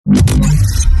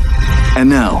And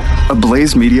now, a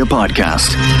Blaze Media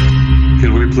podcast.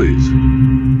 Can we please,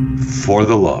 for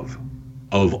the love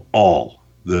of all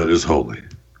that is holy,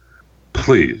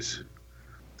 please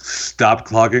stop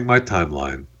clogging my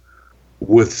timeline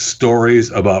with stories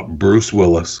about Bruce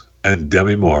Willis and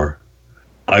Demi Moore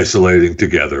isolating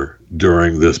together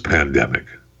during this pandemic.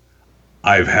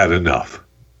 I've had enough.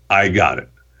 I got it.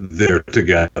 They're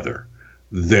together.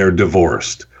 They're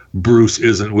divorced. Bruce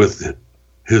isn't with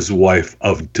his wife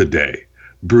of today.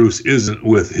 Bruce isn't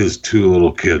with his two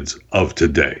little kids of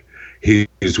today.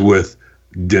 He's with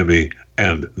Demi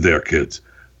and their kids.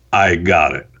 I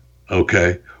got it.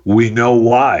 Okay? We know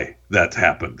why that's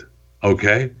happened.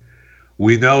 Okay?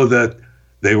 We know that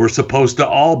they were supposed to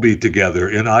all be together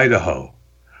in Idaho.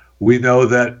 We know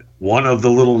that one of the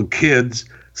little kids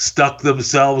stuck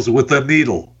themselves with a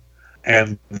needle,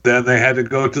 and then they had to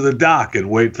go to the doc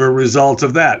and wait for results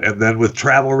of that. And then with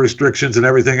travel restrictions and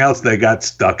everything else, they got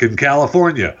stuck in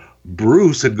California.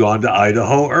 Bruce had gone to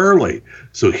Idaho early,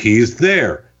 so he's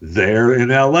there in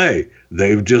LA.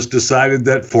 They've just decided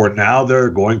that for now they're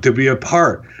going to be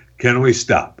apart. Can we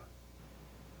stop?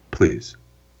 Please.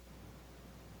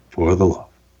 For the love.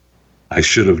 I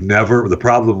should have never. The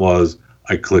problem was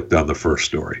I clicked on the first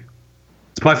story.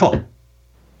 It's my fault.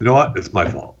 You know what? It's my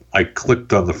fault. I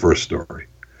clicked on the first story.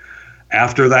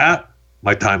 After that,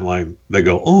 my timeline, they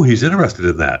go, oh, he's interested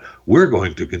in that. We're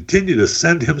going to continue to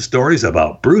send him stories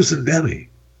about Bruce and Demi.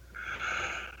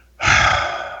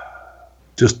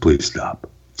 Just please stop.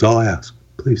 That's all I ask.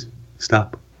 Please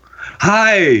stop.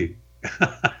 Hi.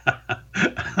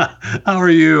 How are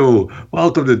you?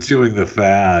 Welcome to Chewing the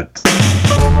Fat.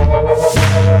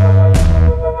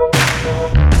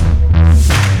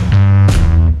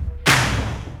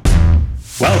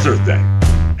 Well, it's Earth Day.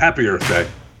 Happy Earth Day.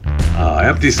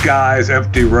 Empty skies,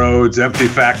 empty roads, empty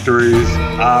factories.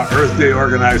 Earth Day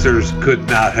organizers could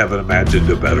not have imagined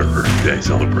a better Earth Day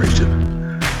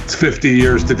celebration. It's 50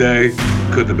 years today.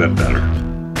 Couldn't have been better.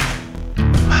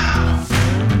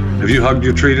 Have you hugged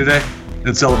your tree today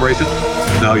in celebration?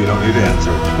 No, you don't need to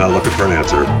answer. I'm not looking for an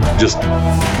answer. Just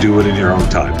do it in your own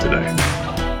time today.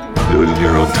 Do it in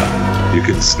your own time. You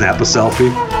can snap a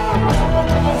selfie.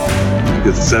 You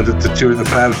can send it to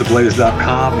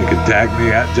chewingthefat@theblaze.com. You can tag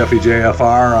me at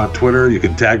JeffyJFR on Twitter. You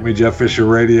can tag me Jeff Fisher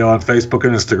Radio on Facebook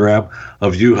and Instagram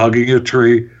of you hugging your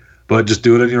tree. But just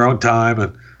do it in your own time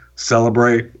and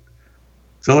celebrate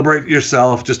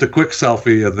yourself. Just a quick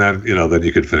selfie, and then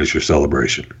you can finish your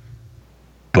celebration.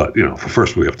 But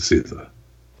first we have to see the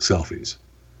selfies.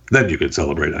 Then you can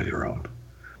celebrate on your own.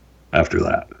 After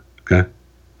that,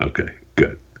 okay,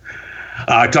 good.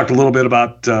 I talked a little bit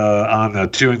about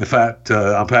on Chewing the Fat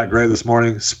on Pat Gray this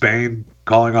morning. Spain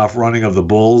calling off running of the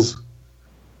bulls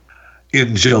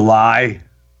in July.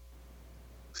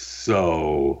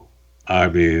 So,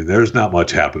 there's not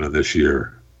much happening this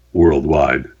year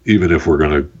worldwide, even if we're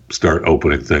going to start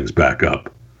opening things back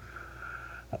up.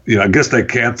 I guess they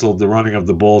canceled the running of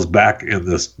the bulls back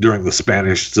during the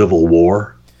Spanish Civil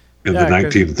War in the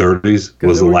 1930s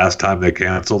was the last time they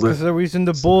canceled it. Because the reason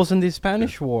the bulls in the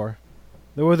Spanish War.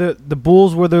 They were the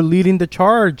bulls were leading the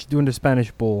charge during the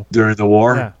Spanish bull. During the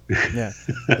war? Yeah.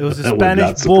 It was the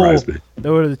Spanish bull. They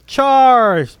were the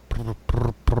charge.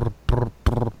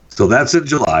 So that's in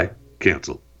July,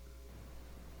 canceled.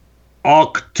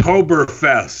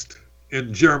 Oktoberfest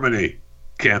in Germany,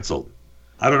 canceled.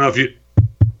 I don't know if you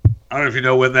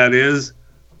know when that is,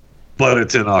 but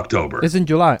it's in October. It's in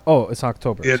July. Oh, it's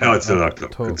October. Yeah, no, it's in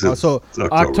October. It's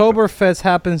Oktoberfest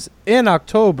happens in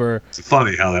October. It's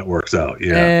funny how that works out.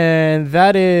 Yeah. And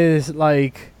that is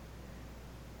like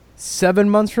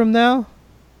 7 months from now.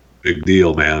 Big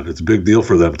deal, man. It's a big deal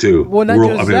for them too. Well,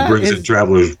 it brings in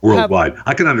travelers worldwide.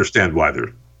 I can understand why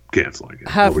they're canceling it.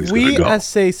 Have we,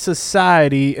 as a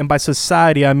society, and by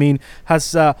society I mean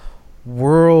has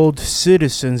world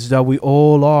citizens that we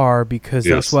all are, because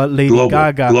that's what Lady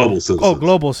Gaga. Global citizens. Oh,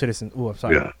 global citizens. Oh, I'm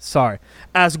sorry. Yeah. Sorry.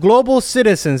 As global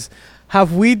citizens,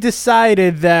 have we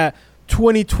decided that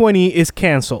 2020 is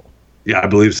canceled? Yeah, I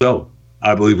believe so.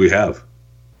 I believe we have.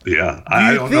 Yeah,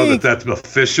 I don't know that that's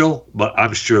official, but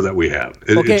I'm sure that we have.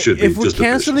 It should be. If we're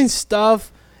canceling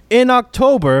stuff in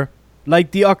October, like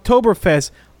the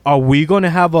Oktoberfest, are we going to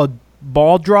have a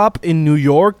ball drop in New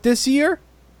York this year?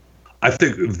 I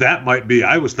think that might be.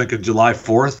 I was thinking July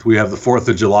 4th. We have the 4th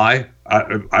of July.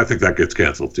 I think that gets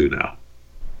canceled too now.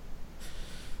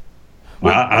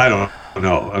 I don't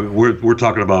know. We're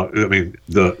talking about.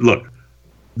 The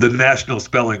National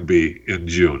Spelling Bee in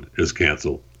June is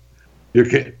canceled.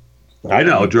 I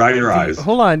know. Dry your eyes.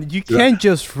 Hold on. You can't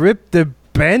just rip the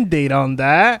Band-Aid on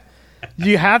that.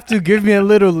 You have to give me a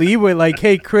little leeway. Like,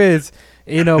 hey, Chris,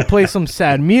 play some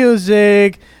sad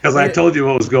music. Because I told you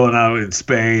what was going on in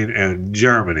Spain and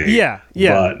Germany. Yeah.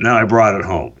 But now I brought it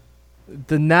home.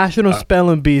 The National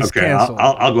Spelling Bee is canceled.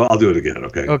 I'll do it again.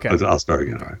 Okay. I'll start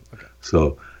again. All right. Okay.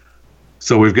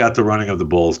 So we've got the running of the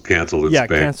bulls canceled in Spain.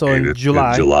 Canceled in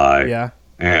July. Yeah.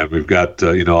 And we've got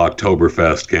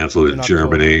Oktoberfest canceled in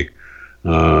Germany.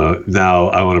 Now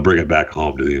I want to bring it back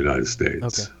home to the United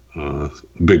States. Okay.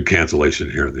 Big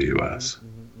cancellation here in the U.S.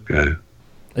 Okay.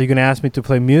 Are you gonna ask me to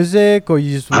play music, or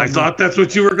you just? I thought that's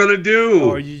what you were gonna do.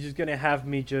 Or are you just gonna have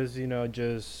me just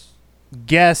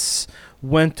guess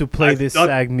when to play this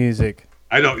SAG music?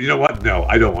 I don't. You know what? No,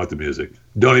 I don't want the music.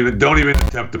 Don't even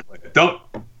attempt to play it. Don't.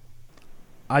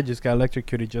 I just got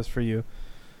electrocuted just for you.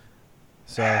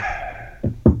 So.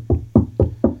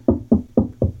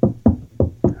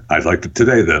 I'd like it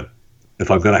today, then.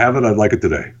 If I'm going to have it, I'd like it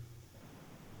today.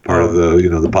 Part of the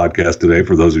podcast today,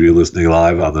 for those of you listening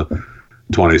live on the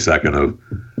 22nd of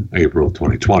April,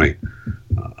 2020,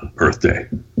 Earth Day.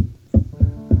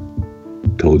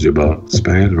 Told you about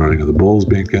Spain, running of the bulls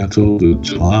being canceled in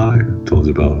July. Told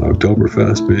you about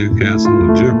Oktoberfest being canceled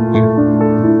in Germany.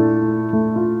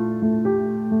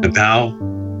 And now,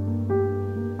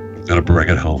 I'm going to bring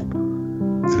it home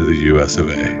to the US of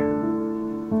A.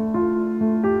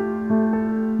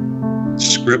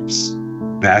 Scripps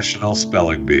National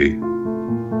Spelling Bee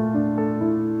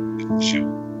shoot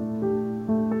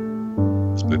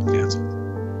has been canceled.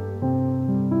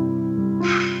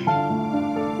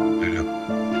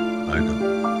 I know.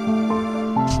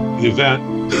 The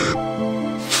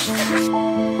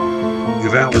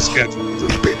event was scheduled.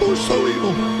 People are so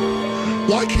evil.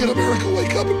 Why can't America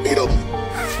wake up and meet them?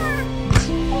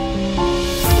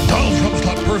 Donald Trump's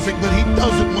not perfect, but he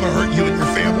doesn't want to hurt you and your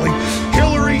family.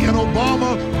 Hillary and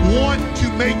Obama want to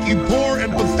make you poor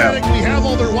and pathetic. We have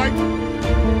all their white.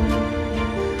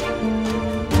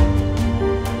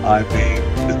 I mean,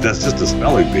 that's just a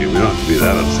spelling bee. We don't have to be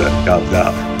that upset. Calm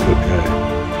down. Okay.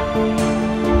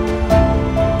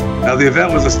 Now, the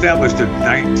event was established in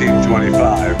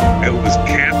 1925. It was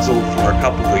canceled for a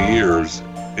couple of years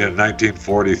in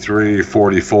 1943,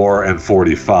 44, and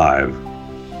 45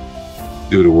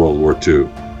 due to World War II.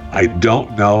 I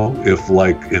don't know if,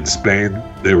 like in Spain,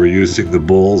 they were using the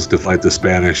bulls to fight the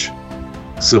Spanish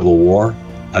Civil War.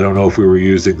 I don't know if we were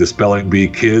using the spelling bee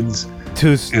kids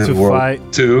to fight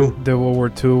the World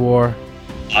War II war.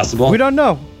 Possible. We don't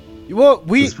know. Well,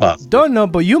 we don't know,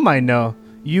 but you might know.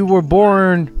 You were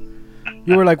born.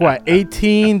 You were like what,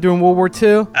 18 during World War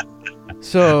II?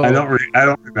 So I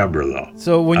don't remember though.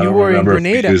 So when you were in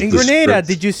Grenada,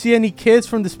 did you see any kids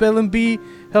from the spelling bee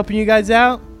helping you guys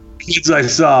out? Kids I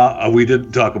saw, we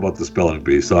didn't talk about the spelling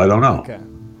bee, so I don't know. Okay.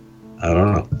 I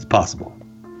don't know. It's possible.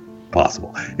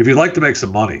 If you'd like to make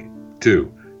some money,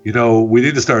 too, we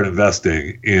need to start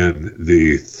investing in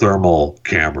the thermal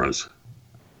cameras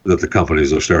that the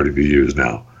companies are starting to use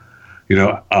now.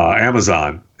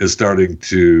 Amazon is starting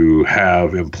to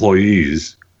have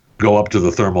employees go up to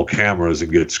the thermal cameras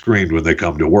and get screened when they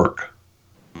come to work.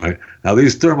 Right? Now,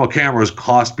 these thermal cameras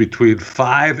cost between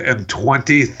 $5,000 and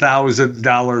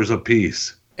 $20,000 a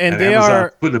piece. And they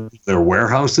are put them in their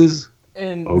warehouses.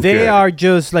 And they are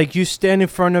just like you stand in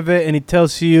front of it and it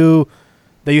tells you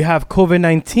that you have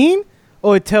COVID-19,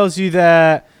 or it tells you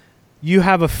that you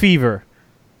have a fever.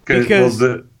 Because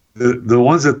the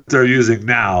ones that they're using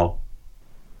now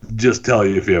just tell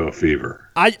you if you have a fever.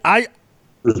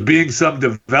 There's being some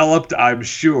developed, I'm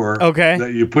sure. Okay.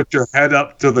 That you put your head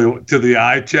up to the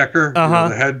eye checker,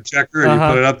 the head checker, and you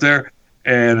put it up there,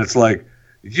 and it's like,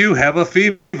 you have a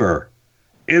fever.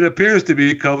 It appears to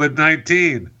be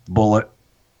COVID-19. Bullet.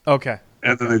 Okay.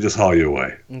 And then they just haul you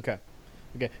away. Okay.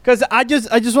 Because I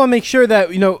just want to make sure that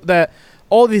that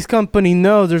all these companies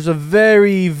know there's a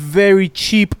very, very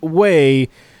cheap way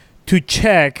to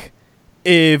check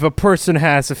if a person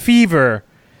has a fever.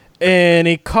 And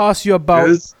it costs you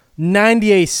about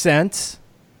 98 cents.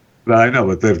 I know,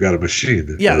 but they've got a machine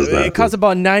that does that. It costs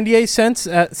about 98 cents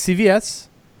at CVS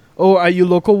or at your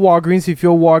local Walgreens if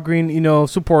you're a Walgreens,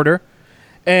 supporter.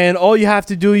 And all you have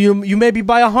to do, you maybe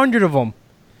buy 100 of them.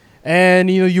 And,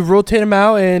 you rotate them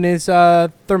out, and it's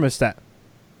a thermostat.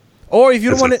 Or if you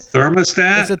don't want it,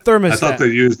 thermostat. It's a thermostat. I thought they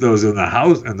used those in the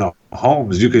house, in the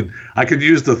homes. I can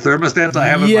use the thermostats I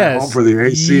have in my home for the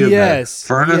AC and the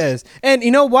furnace. Yes, and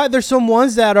you know what? There's some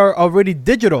ones that are already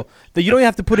digital that you don't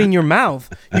have to put in your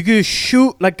mouth. You can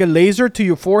shoot like a laser to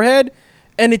your forehead,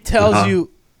 and it tells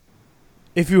you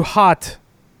if you're hot.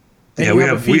 Yeah,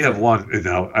 we have one.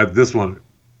 This one.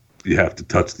 You have to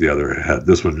touch the other head.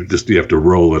 This one, you have to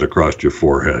roll it across your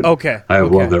forehead. Okay. I have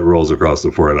one that rolls across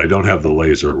the forehead. I don't have the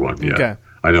laser one yet. Okay.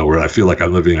 I know where I feel like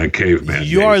I'm living in caveman.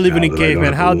 You are days living now in that I don't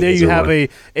caveman. have How to dare live you as have a-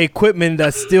 a equipment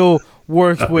that still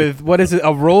works with what is it?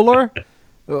 A roller?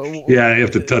 Yeah, you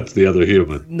have to touch the other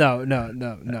human. No.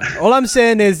 All I'm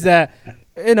saying is that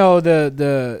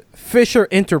the Fisher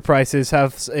Enterprises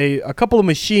have a couple of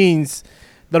machines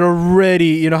that are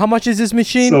ready. How much is this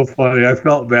machine? So funny. I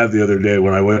felt bad the other day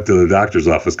when I went to the doctor's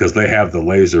office because they have the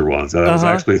laser ones. And I was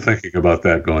actually thinking about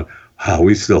that going,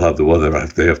 we still have the one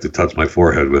that they have to touch my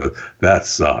forehead with. That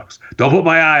sucks. Don't put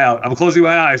my eye out. I'm closing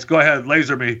my eyes. Go ahead.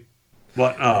 Laser me.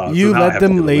 What? You so now I let have to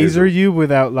them get a laser you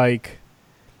without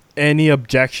any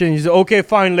objection. You say, okay,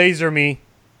 fine, laser me.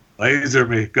 Laser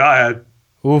me. Go ahead.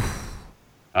 Oof.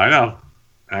 I know.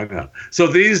 So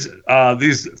these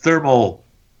thermal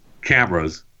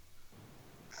cameras,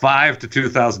 $5,000 to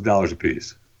 $2,000 a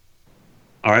piece.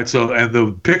 All right. So, and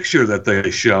the picture that they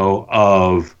show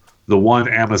of the one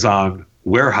Amazon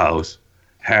warehouse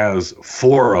has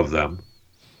 4 of them.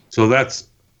 So that's,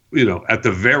 at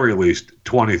the very least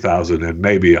 20,000 and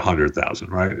maybe 100,000,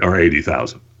 right? Or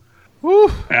 80,000.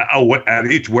 At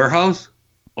each warehouse?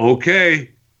 Okay.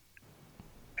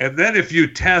 And then if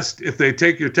they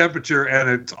take your temperature and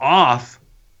it's off,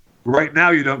 right now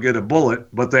you don't get a bullet,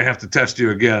 but they have to test you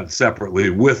again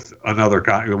separately with another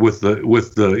with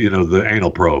the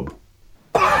anal probe.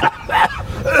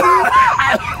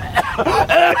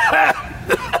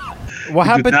 What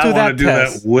happened to that do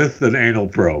test? That with an anal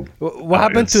probe. What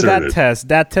happened to that test?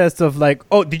 That test of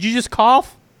did you just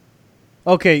cough?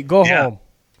 Okay, go home.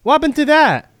 What happened to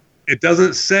that? It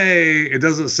doesn't say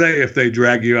if they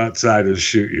drag you outside and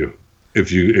shoot you.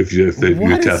 If you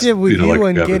What test, is it with you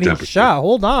and have a getting temperature. shot?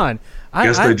 Hold on.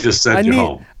 Guess they just sent you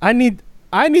home. I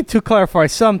need to clarify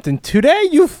something. Today,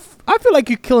 I feel like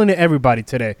you're killing everybody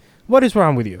today. What is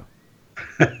wrong with you?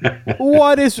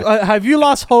 What is? Have you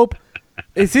lost hope?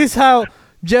 Is this how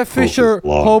Jeff Fisher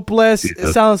hopeless? Yeah.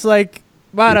 It sounds like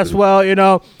might as well.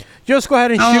 Just go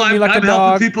ahead and shoot me like I'm a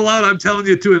dog. helping people out. I'm telling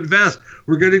you to invest.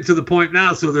 We're getting to the point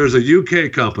now. So there's a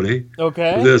UK company,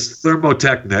 this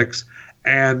Thermotechnics,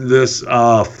 and this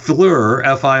FLIR,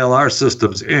 F-I-L-R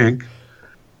Systems Inc.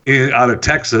 Out of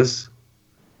Texas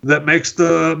that makes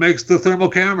the thermal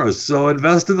cameras. So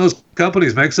invest in those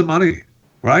companies, make some money,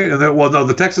 right? And then,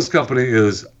 the Texas company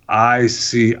is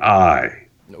ICI.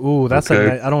 Ooh, that's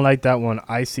I don't like that one.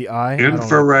 ICI.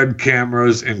 Infrared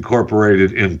Cameras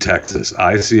Incorporated in Texas,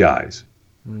 ICIs.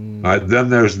 All right, then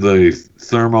there's the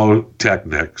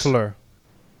Thermotechnics. FLIR.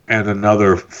 And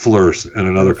another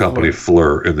company,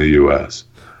 FLIR, in the U.S.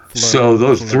 So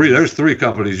there's 3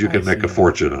 companies you can make a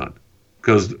fortune on.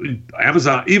 Because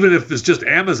Amazon, even if it's just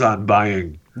Amazon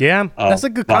buying. Yeah, that's a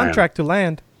good contract to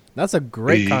land. That's a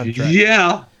great contract.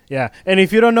 Yeah. Yeah, and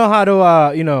if you don't know how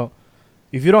to,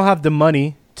 if you don't have the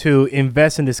money to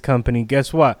invest in this company,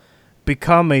 guess what?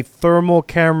 Become a thermal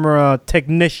camera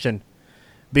technician.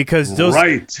 Because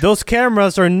those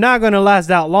cameras are not going to last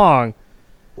that long.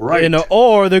 Right.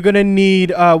 Or they're going to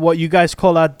need what you guys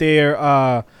call out there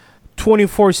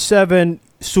 24/7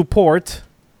 support.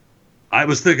 I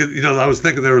was thinking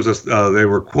there was they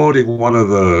were quoting one of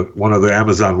the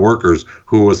Amazon workers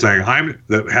who was saying,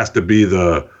 that has to be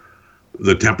the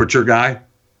temperature guy.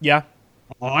 Yeah.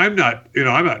 Well, I'm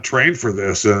not trained for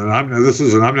this, and I'm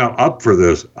not up for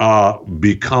this.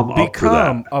 Become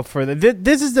up for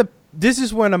that. This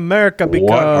is when America becomes.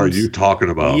 What are you talking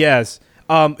about? Yes.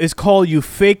 It's called you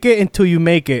fake it until you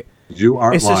make it. You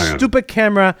aren't lying. It's a stupid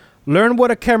camera. Learn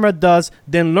what a camera does,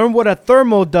 then learn what a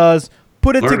thermal does.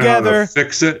 Put it together. How to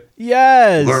fix it.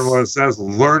 Yes. Learn what it says.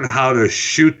 Learn how to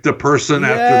shoot the person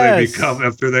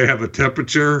after they have a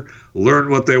temperature. Learn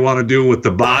what they want to do with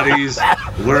the bodies.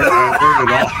 learn it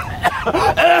all.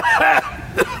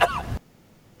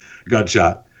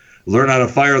 Gunshot. Learn how to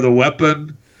fire the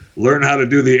weapon. Learn how to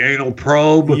do the anal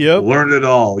probe. Yep. Learn it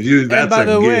all. And by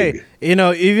the way,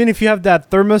 even if you have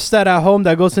that thermostat at home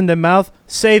that goes in the mouth,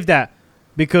 save that.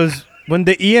 Because when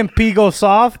the EMP goes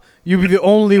off, you'll be the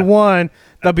only one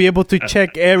that'll be able to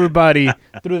check everybody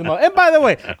through the mouth. And by the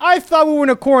way, I thought we were in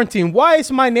a quarantine. Why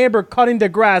is my neighbor cutting the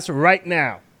grass right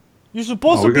now? You're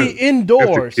supposed to be indoors.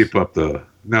 You have to keep up the...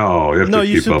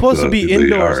 you're supposed to be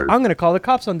indoors. I'm going to call the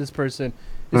cops on this person.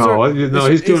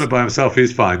 He's doing it by himself.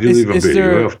 He's fine. You leave him be. Is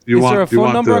there a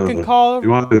phone number I can call? You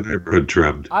want the neighborhood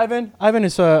trimmed. Ivan,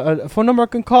 is a phone number I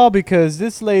can call because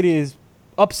this lady is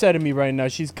upsetting me right now.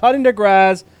 She's cutting the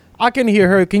grass. I can hear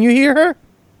her. Can you hear her?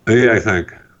 Yeah, I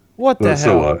think. What the hell?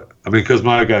 So what? I mean, because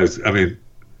my guys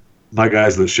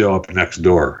that show up next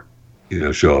door,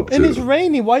 show up too. And it's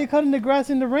raining. Why are you cutting the grass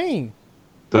in the rain?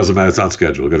 Doesn't matter. It's on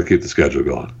schedule. We've got to keep the schedule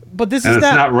going. But it's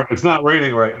not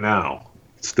raining right now.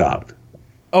 It stopped.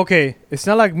 Okay, it's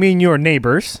not like me and you are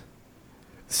neighbors.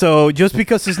 So just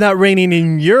because it's not raining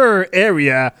in your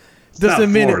area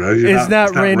doesn't mean it's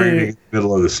not raining.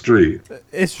 Middle of the street.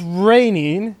 It's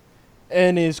raining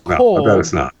and it's No, cold. I bet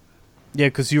it's not. Yeah,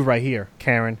 because you're right here,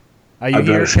 Karen. Are I you bet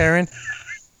here, it's- Karen?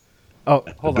 Oh,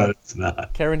 hold I bet on. it's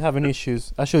not. Karen having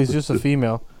issues. Actually, it's just a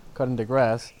female cutting the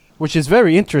grass, which is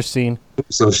very interesting.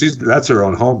 So that's her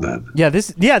own home then. Yeah, this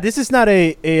is not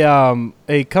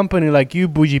a company like you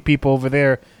bougie people over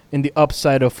there in the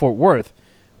upside of Fort Worth.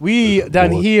 We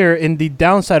down here in the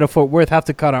downside of Fort Worth have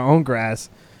to cut our own grass.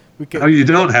 No, you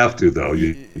don't have to though.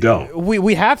 You don't.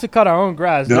 We have to cut our own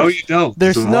grass. No, you don't.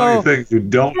 There's It's a no long thing. You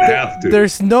don't have to.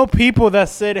 There's no people that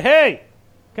said, "Hey,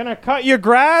 can I cut your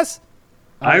grass?"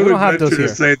 I we would don't have venture those to here.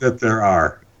 say that there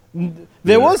are.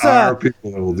 There was are a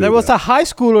people that will do there was that. a high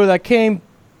schooler that came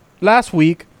last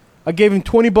week. I gave him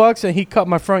 $20 and he cut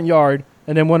my front yard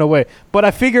and then went away. But I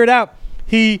figured out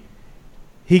he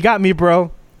got me,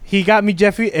 bro. He got me,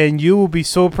 Jeffy, and you will be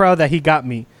so proud that he got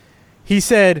me. He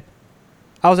said,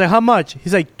 I was like, how much?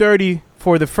 He's like, 30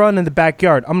 for the front and the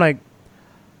backyard. I'm like,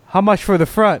 how much for the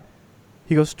front?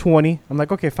 He goes, 20. I'm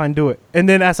like, okay, fine, do it. And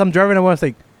then as I'm driving, I was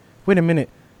like, wait a minute.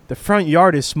 The front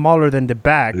yard is smaller than the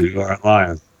back. You aren't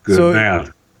lying. Good So-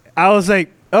 man. I was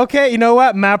like, okay, you know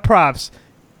what? Mad props.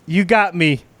 You got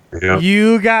me. Yep.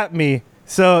 You got me.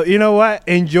 So, you know what?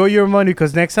 Enjoy your money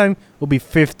because next time will be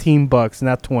 $15,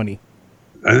 not 20.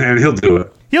 And he'll do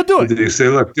it. He'll do it. You say,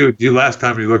 look, dude, last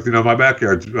time you looked, my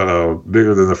backyard's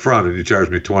bigger than the front, and you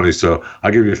charged me 20, so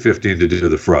I'll give you 15 to do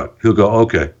the front. He'll go,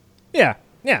 okay. Yeah,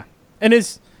 yeah. And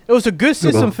it was a good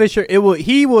system, Fisher.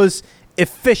 He was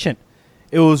efficient.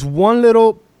 It was one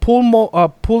little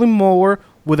pulling mower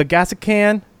with a gas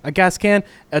can,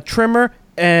 a trimmer,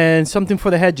 and something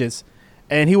for the hedges.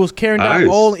 And he was carrying that Nice.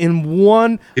 all in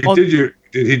one. But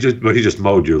he just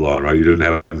mowed your lawn, right? You didn't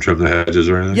have him trim the hedges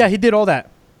or anything? Yeah, he did all that.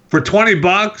 For $20?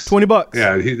 $20.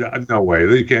 Yeah, no way.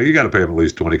 You got to pay him at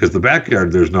least 20 because the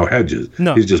backyard there's no hedges.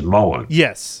 No. He's just mowing.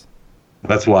 Yes.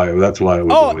 That's why it was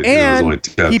Oh, only, it was only and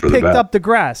 10 he for the picked back. up the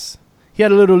grass. He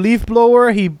had a little leaf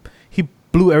blower. He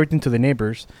blew everything to the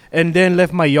neighbors, and then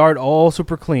left my yard all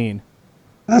super clean.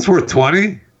 That's worth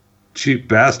 20? Cheap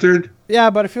bastard. Yeah,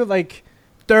 but I feel like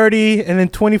 30 and then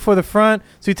 20 for the front.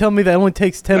 So you tell me that only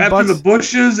takes $10. After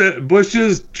the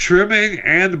bushes trimming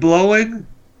and blowing?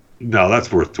 No,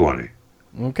 that's worth 20.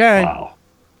 Okay. Wow.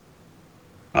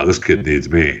 Wow, this kid needs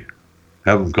me.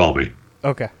 Have him call me.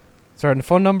 Okay. Is there a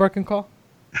phone number I can call?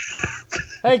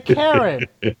 Hey, Karen.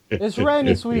 It's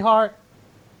raining, sweetheart.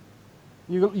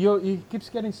 You keeps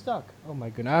getting stuck. Oh, my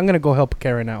goodness. I'm going to go help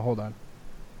Karen out. Hold on.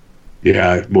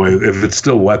 Yeah, boy, if it's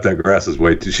still wet, that grass is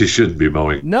way too. She shouldn't be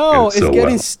mowing. No, it's so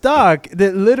getting wet. stuck.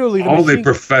 Literally, the Only machine-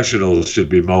 professionals should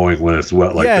be mowing when it's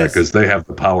wet like that Yes. because they have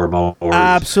the power mowers.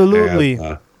 Absolutely.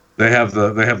 And, they have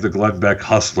the Glenn Beck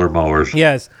Hustler mowers.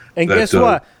 Yes. And that, guess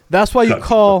what? That's why you cuts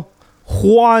call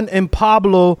Juan and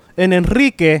Pablo and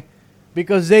Enrique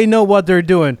because they know what they're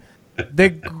doing. They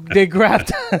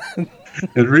grabbed.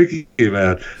 Enrique,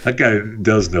 man, that guy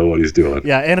does know what he's doing.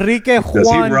 Yeah, Enrique, Does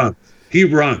Juan. he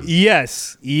runs?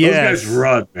 Yes. Those guys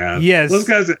run, man. Yes. Those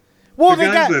guys. Well, the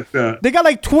guys that, they got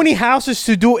like 20 houses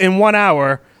to do in 1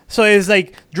 hour. So it's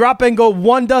like drop and go.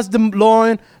 One does the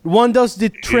blowing, one does the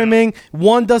trimming,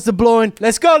 one does the blowing.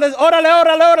 Let's go.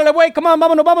 Órale. Wait, come on,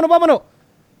 vámonos.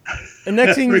 And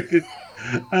next thing, that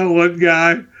one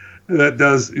guy that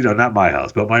does, not my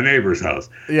house, but my neighbor's house.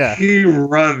 Yeah. He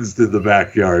runs to the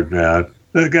backyard, man.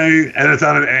 That guy, and it's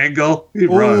on an angle. He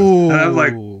runs. And I'm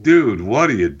like, dude, what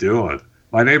are you doing?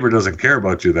 My neighbor doesn't care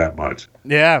about you that much.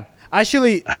 yeah.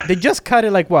 Actually, they just cut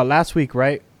it last week,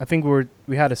 right? I think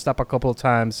we had to stop a couple of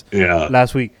times Yeah.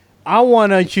 last week. I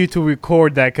wanted you to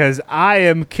record that because I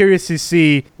am curious to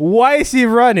see why is he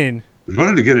running? He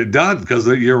wanted to get it done because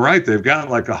you're right. They've got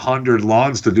like 100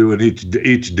 lawns to do in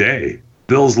each day.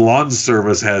 Bill's Lawn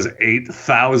Service has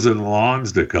 8,000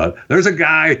 lawns to cut. There's a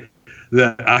guy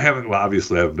that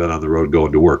obviously I haven't been on the road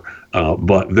going to work,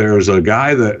 but there's a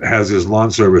guy that has his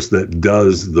lawn service that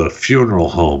does the funeral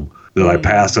home that I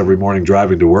pass every morning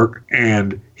driving to work,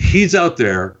 and he's out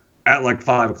there at like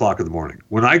 5 o'clock in the morning.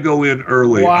 When I go in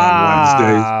early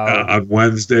on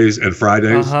Wednesdays and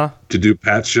Fridays to do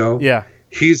Pat's show, Yeah.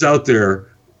 he's out there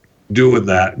doing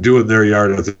their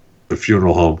yard at the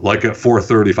funeral home, like at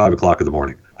 4:30, 5 o'clock in the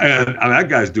morning. And that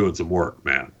guy's doing some work,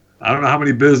 man. I don't know how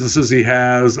many businesses he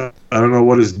has. I don't know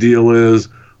what his deal is,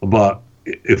 but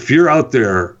if you're out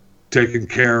there taking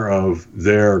care of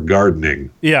their gardening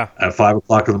Yeah. at 5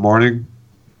 o'clock in the morning,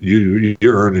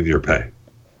 you're earning your pay.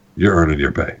 You're earning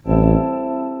your pay.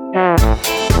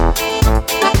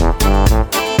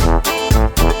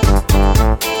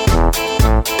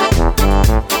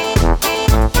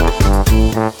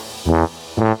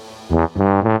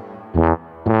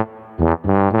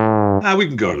 We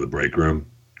can go to the break room,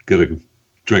 get a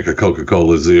drink of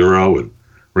Coca-Cola Zero, and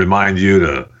remind you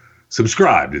to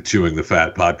subscribe to Chewing the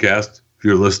Fat podcast. If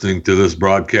you're listening to this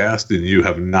broadcast and you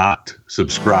have not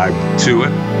subscribed to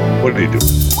it, what are you doing?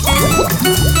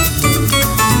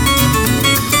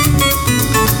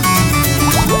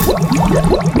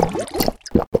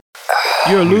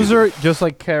 You're a loser, just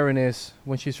like Karen is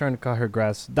when she's trying to cut her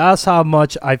grass. That's how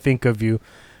much I think of you.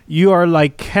 You are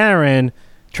like Karen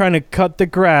trying to cut the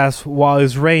grass while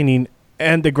it's raining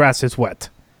and the grass is wet.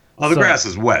 Well, the grass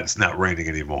is wet. It's not raining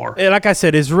anymore. Like I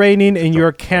said, it's raining and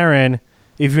you're Karen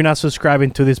if you're not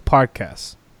subscribing to this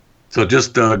podcast. So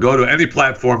just go to any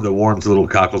platform that warms the little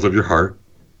cockles of your heart.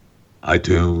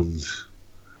 iTunes,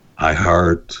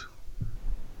 iHeart,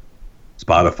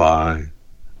 Spotify,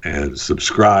 and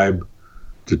subscribe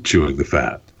to Chewing the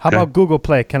Fat. How about Google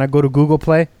Play? Can I go to Google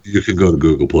Play? You can go to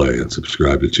Google Play and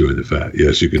subscribe to Chewing the Fat.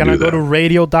 Yes, you can do that. Can I go to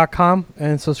radio.com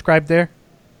and subscribe there?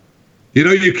 You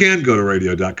know, you can go to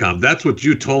radio.com. That's what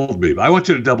you told me. But I want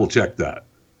you to double check that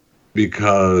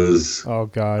because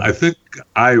I think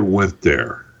I went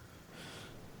there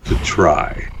to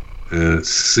try. And it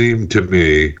seemed to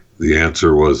me the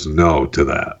answer was no to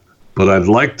that. But I'd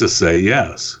like to say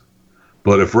yes.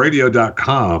 But if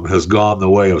radio.com has gone the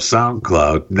way of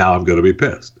SoundCloud, now I'm going to be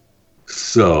pissed.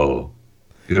 So,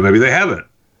 maybe they haven't.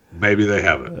 Maybe they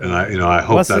haven't. And I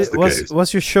hope that's the case.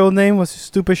 What's your show name? What's your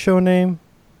stupid show name?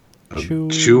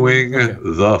 Chewing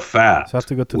the Fat so I have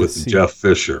to go to with Jeff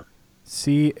Fisher.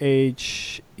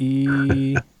 C-H-E...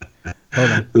 Hold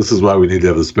on. This is why we need to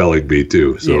have the spelling bee,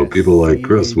 too. So people like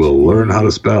Chris will learn how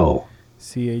to spell.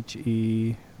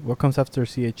 C-H-E... What comes after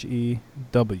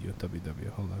C-H-E-W?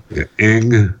 W. Hold on. Yeah,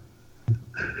 Ing.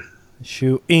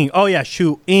 Shoe-ing. Oh, yeah,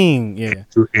 shoe-ing. Yeah.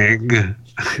 Shoe-ing.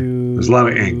 There's a lot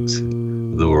of ings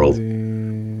in the world.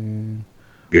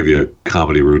 Give you a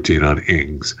comedy routine on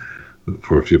ings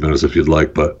for a few minutes if you'd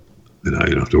like, but you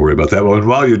don't have to worry about that. Well, and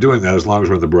while you're doing that, as long as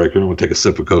we're in the break room, we'll take a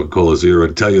sip of Coca-Cola Zero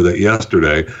and tell you that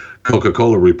yesterday,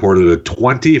 Coca-Cola reported a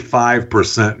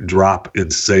 25% drop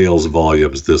in sales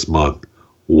volumes this month.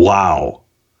 Wow.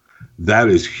 That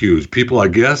is huge. People, I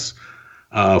guess,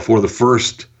 for the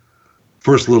first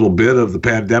little bit of the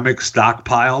pandemic,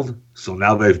 stockpiled. So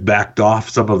now they've backed off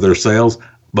some of their sales.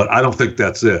 But I don't think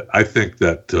that's it. I think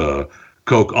that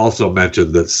Coke also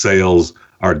mentioned that sales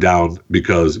are down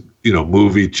because,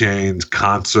 movie chains,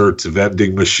 concerts,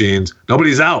 vending machines.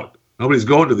 Nobody's out. Nobody's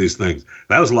going to these things.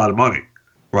 That was a lot of money,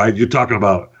 right? You're talking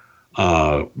about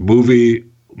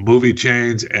movie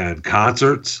chains and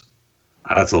concerts.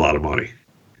 That's a lot of money.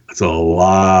 That's a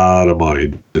lot of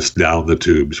money just down the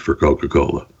tubes for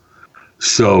Coca-Cola.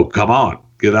 So come on,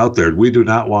 get out there. We do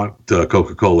not want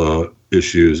Coca-Cola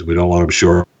issues. We don't want them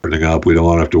shortening up. We don't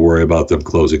want to have to worry about them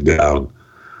closing down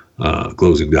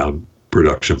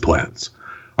production plants.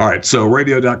 All right, so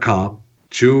radio.com,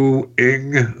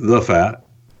 Chewing the Fat.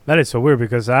 That is so weird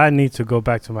because I need to go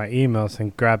back to my emails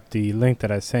and grab the link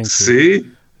that I sent you.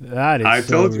 See? That is I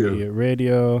so told weird. you.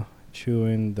 Radio...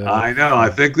 Chewing the... I know. I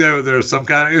think there's some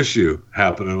kind of issue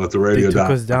happening with the radio. They took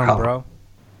us down, bro.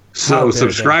 So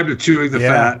subscribe to Chewing the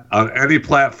Fat on any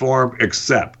platform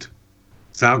except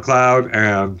SoundCloud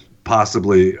and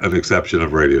possibly an exception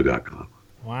of radio.com.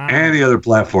 Wow. Any other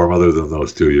platform other than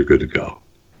those two, you're good to go.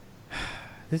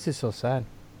 This is so sad.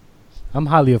 I'm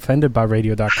highly offended by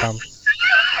radio.com.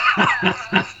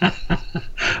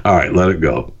 All right, let it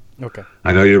go. Okay.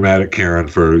 I know you're mad at Karen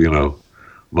for,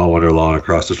 mowing her lawn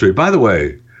across the street. By the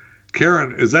way,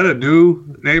 Karen, is that a new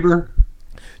neighbor?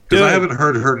 Because I haven't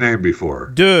heard her name before.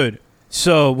 Dude,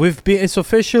 so it's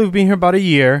official. We've been here about a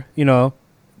year,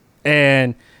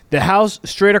 and the house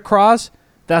straight across,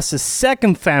 that's the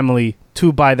second family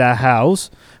to buy that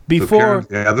house. Before, so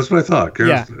Karen, that's what I thought.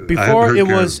 Before it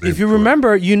was, if you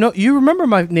remember, you remember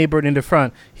my neighbor in the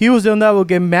front. He was the one that would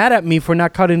get mad at me for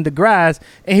not cutting the grass,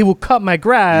 and he would cut my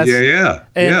grass. Yeah.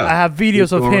 And I have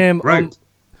videos of him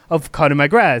of cutting my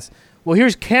grass. Well,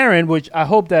 here's Karen, which I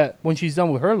hope that when she's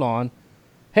done with her lawn,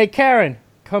 hey Karen,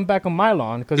 come back on my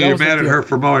lawn. So you're mad at her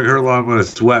for mowing her lawn when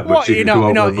it's wet, but she can come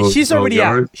over and mow she's already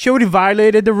out. She already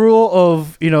violated the rule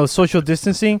of social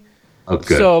distancing.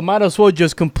 Okay. So might as well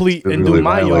just complete and do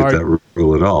my yard. That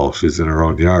rule at all. She's in her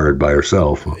own yard by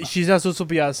herself. She's not supposed to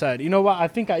be outside. You know what? I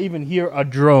think I even hear a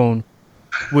drone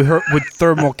with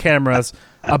thermal cameras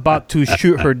about to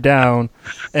shoot her down.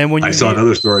 And when I saw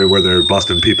another story where they're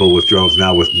busting people with drones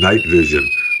now with night vision.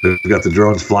 They've got the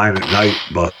drones flying at night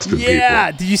busting people.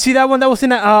 Yeah, did you see that one? That was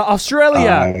in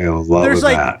Australia. There's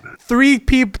like three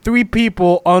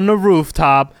people on the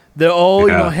rooftop. They're all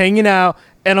hanging out.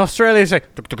 And Australia's like,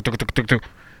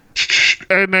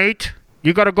 hey mate,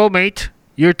 you gotta go, mate.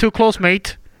 You're too close,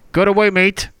 mate. Get away,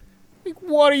 mate. Like,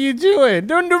 what are you doing?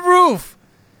 They're on the roof.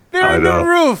 They're on the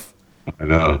roof. I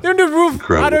know. They're on the roof.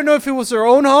 Incredible. I don't know if it was their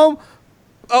own home.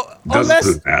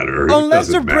 Doesn't matter. Unless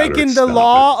they're breaking the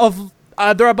law of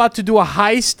they're about to do a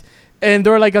heist and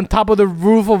they're like on top of the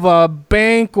roof of a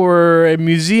bank or a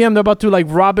museum. They're about to like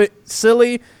rob it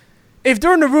silly. If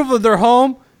they're on the roof of their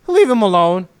home, leave them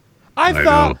alone.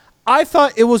 I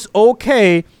thought it was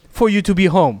okay for you to be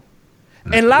home.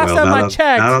 And last time I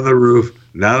checked, not on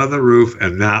the roof,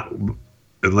 and not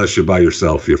unless you're by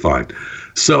yourself, you're fine.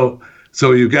 So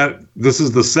you got, this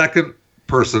is the second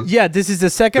person. Yeah, this is the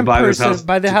second person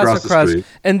by the house across,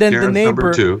 and then Karen's the neighbor.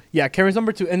 Number 2. Yeah, Karen's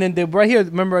number 2, and then right here.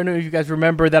 Remember, I don't know if you guys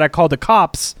remember that I called the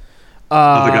cops. The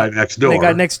guy next door. The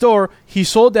guy next door. He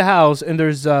sold the house, and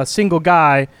there's a single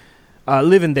guy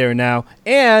living there now,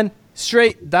 and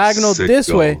straight diagonal this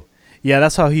way. Yeah,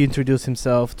 that's how he introduced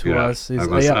himself to us.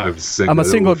 I'm a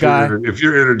single guy. If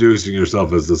you're introducing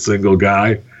yourself as a single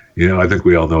guy, I think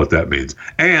we all know what that means.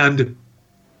 And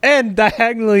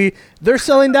diagonally, they're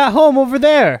selling that home over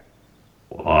there.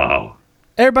 Wow.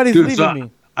 Everybody's leaving me.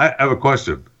 I have a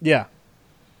question. Yeah.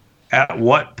 At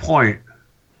what point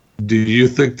do you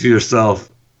think to yourself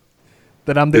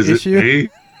that I'm the issue?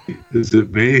 Is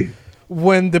it me?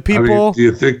 When the people... do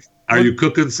you think... Are you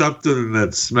cooking something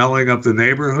that's smelling up the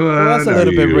neighborhood? Well, that's a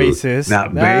little bit racist.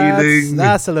 Not bathing?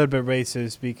 That's a little bit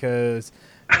racist because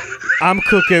I'm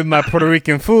cooking my Puerto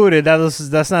Rican food, and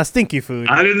that's not stinky food.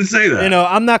 I didn't say that.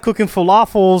 I'm not cooking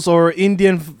falafels or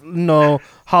Indian,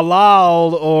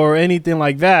 halal or anything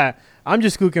like that. I'm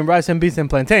just cooking rice and beans and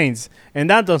plantains, and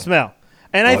that don't smell.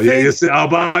 And I think.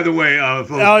 By the way,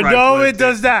 no, it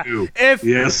does that.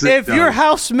 If your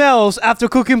house smells after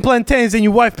cooking plantains, then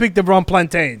your wife picked the wrong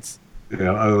plantains.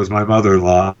 Yeah, it was my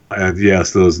mother-in-law, and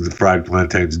yes, those fried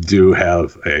plantains do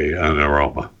have an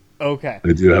aroma. Okay.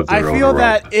 They do have their own I feel aroma.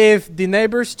 that if the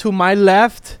neighbors to my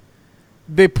left,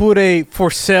 they put a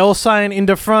for sale sign in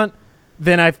the front,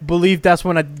 then I believe that's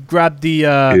when I grab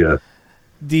the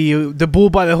bull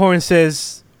by the horn and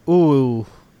says, "Ooh,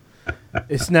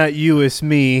 it's not you, it's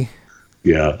me."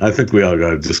 Yeah, I think we all got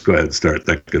to just go ahead and start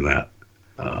thinking that.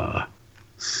 Go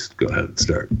ahead and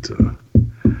start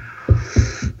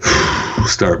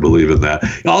believing that.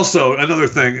 Also, another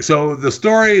thing. So the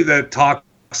story that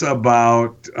talks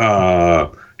about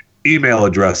email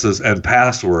addresses and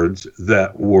passwords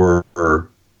that were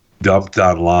dumped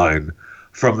online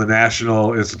from the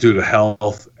National Institute of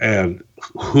Health and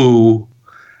WHO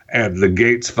and the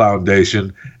Gates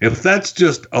Foundation, if that's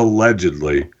just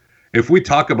allegedly, if we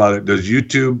talk about it, does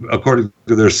YouTube, according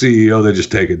to their CEO, they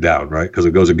just take it down, right? Because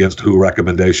it goes against WHO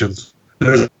recommendations.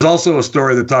 There's also a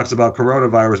story that talks about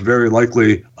coronavirus, very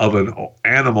likely of an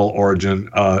animal origin,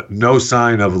 no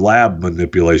sign of lab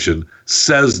manipulation,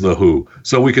 says the WHO.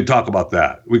 So we could talk about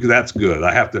that. That's good.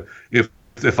 I have to,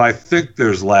 if I think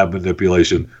there's lab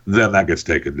manipulation, then that gets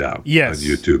taken down on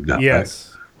YouTube now.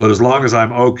 Yes. Right? But as long as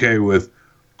I'm okay with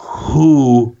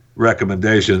WHO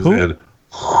recommendations and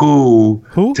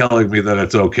WHO telling me that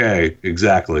it's okay,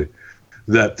 exactly,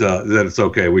 that it's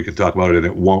okay, we can talk about it and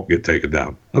it won't get taken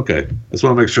down. Okay. I just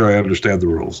want to make sure I understand the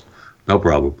rules. No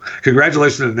problem.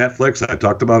 Congratulations to Netflix. I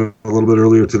talked about it a little bit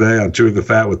earlier today on Chewing the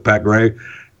Fat with Pat Gray.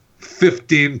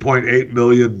 15.8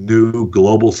 million new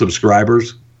global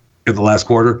subscribers in the last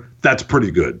quarter. That's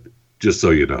pretty good, just so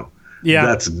you know. Yeah.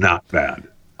 That's not bad.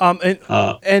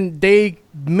 And they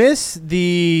missed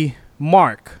the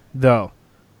mark, though.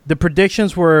 The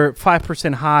predictions were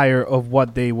 5% higher of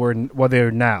what they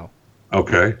are now.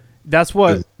 Okay. That's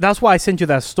why I sent you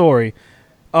that story.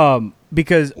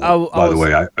 Because by the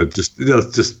way, I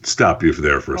just stop you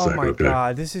there for a second. Oh my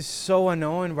God, this is so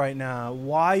annoying right now.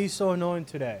 Why are you so annoying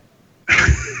today?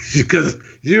 Because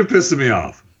you're pissing me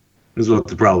off. This is what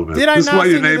the problem is. This is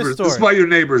why your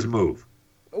neighbors move.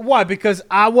 Why? Because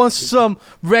I want some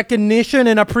recognition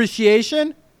and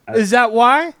appreciation? Is that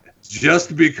why?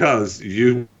 Just because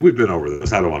we've been over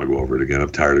this. I don't want to go over it again.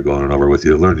 I'm tired of going over with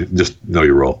you. Just know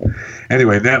your role.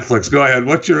 Anyway, Netflix, go ahead.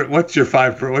 What's your little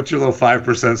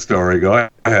 5% story? Go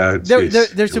ahead.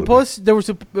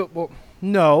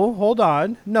 No, hold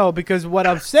on. No, because what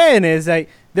I'm saying is that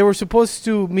they were supposed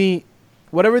to meet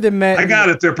whatever they met. I got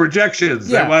it. They're projections.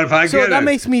 Yeah. That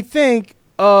makes me think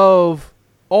of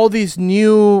all these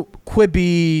new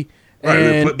Quibi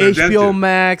and HBO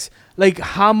Max. Like,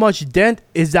 how much dent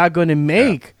is that going to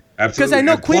make? Yeah, because I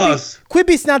know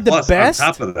Quibi's not the best.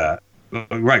 On top of that,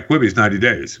 right, Quibi's 90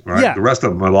 days, right? Yeah. The rest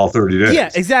of them have all 30 days. Yeah,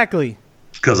 exactly.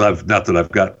 Because I've got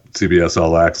CBS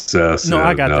All Access. No,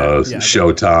 I got that.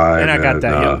 Showtime. And I got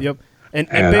that. Yep. And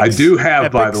I do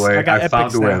have, by the way, I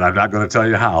found a way, and I'm not going to tell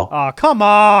you how. Oh, come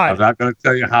on. I'm not going to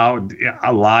tell you how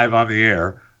live on the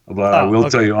air, but I will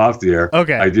tell you off the air.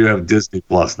 Okay. I do have Disney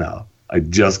Plus now. I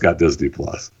just got Disney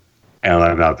Plus, and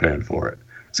I'm not paying for it.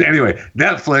 So anyway,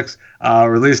 Netflix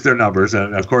released their numbers,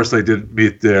 and of course they didn't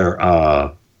meet their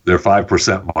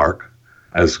 5% mark,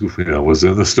 as was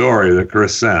in the story that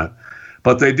Chris sent.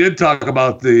 But they did talk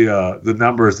about the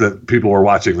numbers that people were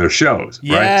watching their shows,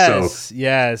 right? So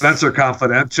yes. Spencer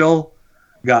Confidential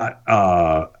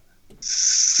got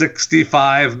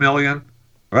 65 million,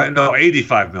 right? No,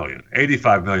 85 million.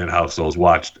 85 million households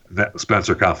watched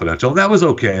Spencer Confidential. And that was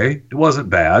okay. It wasn't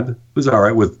bad. It was all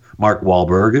right with Mark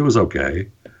Wahlberg. It was okay.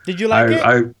 Did you like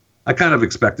it? I kind of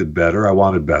expected better. I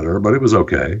wanted better, but it was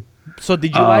okay. So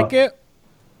did you like it?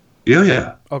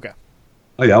 Yeah. Okay.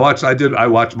 Oh yeah, I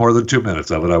watched more than 2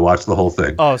 minutes of it. I watched the whole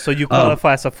thing. Oh, so you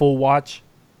qualify as a full watch?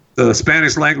 The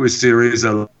Spanish language series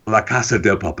of La Casa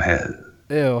de Papel.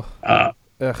 Ew.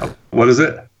 What is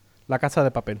it? La Casa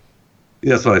de Papel.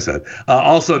 Yeah, that's what I said.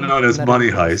 Also known as Money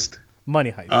Heist.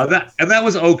 Money Heist. That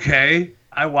was okay.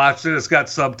 I watched it. It's got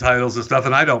subtitles and stuff,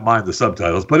 and I don't mind the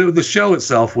subtitles. But the show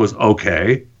itself was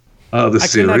okay. The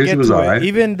series was all right.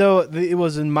 Even though it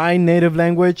was in my native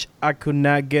language, I could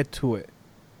not get to it.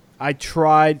 I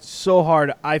tried so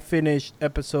hard. I finished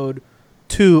episode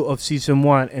 2 of season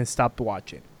 1 and stopped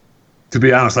watching. To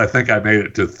be honest, I think I made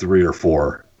it to 3 or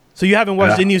 4. So you haven't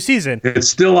watched the new season? It's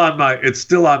still on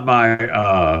the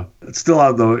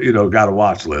gotta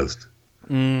watch list.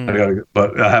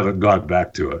 But I haven't gone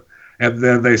back to it. And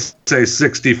then they say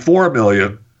 64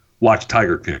 million watch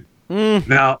Tiger King.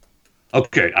 Now,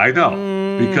 okay, I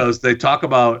know because they talk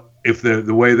about if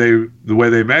the way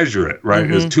they measure it, right,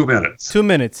 is 2 minutes. 2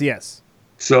 minutes, yes.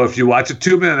 So if you watch it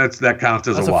 2 minutes, that counts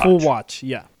as a watch. Full watch,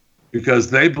 yeah. Because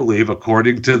they believe,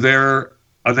 according to their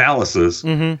analysis,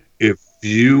 if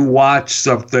you watch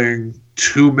something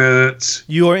 2 minutes,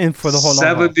 you are in for the whole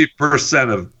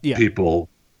 70% of people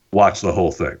watch the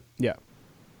whole thing. Yeah.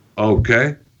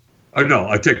 Okay. No,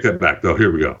 I take that back, though.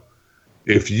 Here we go.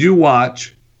 If you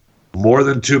watch more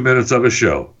than 2 minutes of a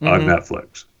show on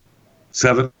Netflix,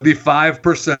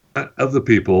 75% of the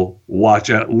people watch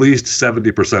at least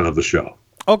 70% of the show.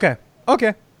 Okay. All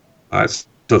right.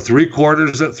 So three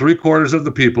quarters of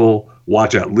the people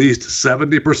watch at least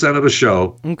 70% of a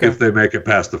show if they make it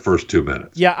past the first 2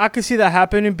 minutes. Yeah, I could see that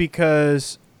happening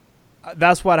because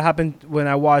that's what happened when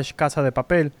I watched Casa de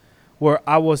Papel, where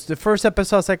the first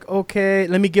episode, I was like, okay,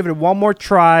 let me give it one more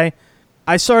try.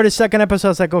 I started the second episode,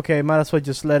 I was like, okay, might as well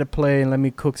just let it play and let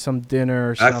me cook some dinner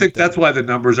or something. I think that's why the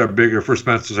numbers are bigger for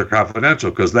Spencer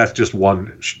Confidential, because that's just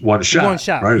one shot. One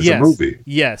shot, right? It's a movie.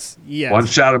 Yes. One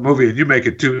shot of movie, and you make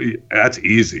it that's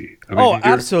easy. I mean,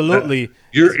 absolutely.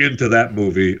 You're into that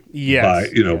movie by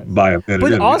a minute.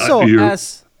 But also,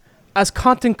 as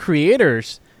content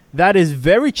creators, that is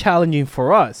very challenging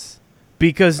for us,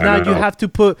 because now you have to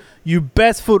put your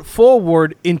best foot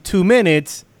forward in 2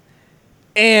 minutes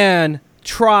and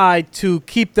try to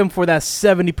keep them for that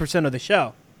 70% of the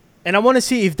show. And I want to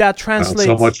see if that translates.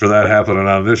 Not so much for that happening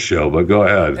on this show, but go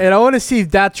ahead. And I want to see if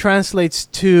that translates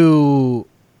to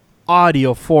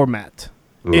audio format.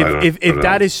 If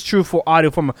that is true for audio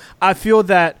format. I feel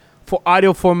that for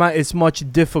audio format, it's much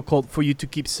difficult for you to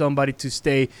keep somebody to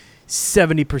stay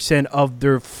 70% of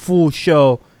their full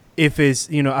show if it's,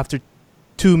 after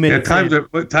 2 minutes. Yeah,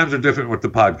 times are different with the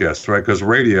podcast, right? Because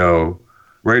radio,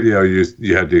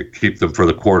 you had to keep them for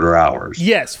the quarter hours.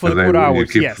 Yes, for the quarter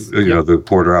hours. The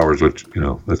quarter hours, which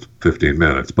that's 15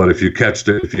 minutes. But if you catch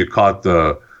if you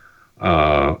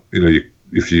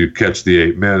catch the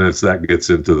 8 minutes, that gets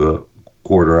into the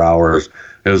quarter hours.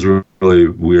 It was really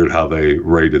weird how they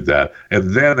rated that.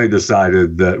 And then they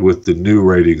decided that with the new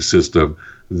rating system,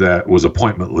 that was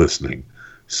appointment listening.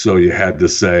 So you had to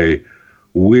say,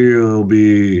 we'll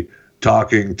be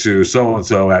talking to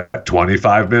so-and-so at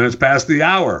 25 minutes past the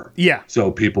hour. Yeah.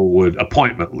 So people would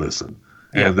appointment listen.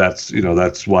 And that's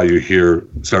why you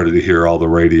started to hear all the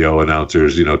radio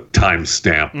announcers,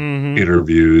 timestamp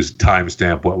interviews,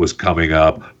 timestamp what was coming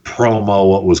up, promo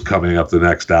what was coming up the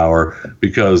next hour.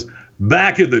 Because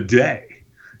back in the day,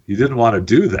 you didn't want to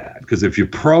do that. Because if you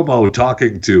promo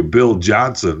talking to Bill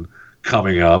Johnson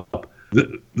coming up,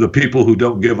 the people who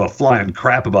don't give a flying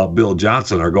crap about Bill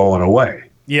Johnson are going away.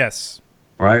 Yes.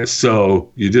 Right? So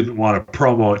you didn't want to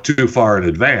promo it too far in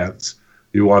advance.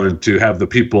 You wanted to have the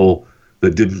people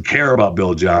that didn't care about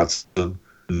Bill Johnson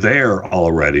there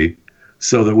already,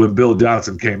 so that when Bill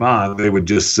Johnson came on, they would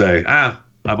just say, I'm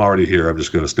already here. I'm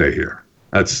just going to stay here.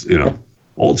 That's,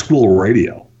 old school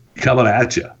radio coming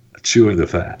at you, chewing the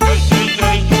fat.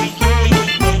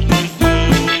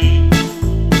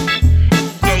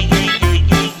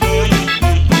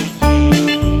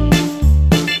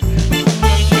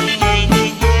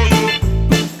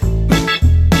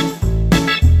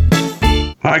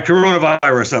 All right,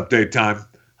 coronavirus update time.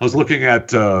 I was looking at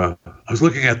the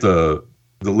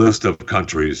list of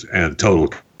countries and total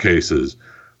cases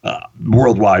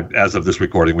worldwide. As of this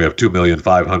recording, we have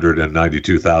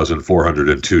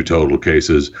 2,592,402 total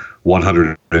cases,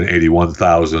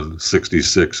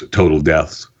 181,066 total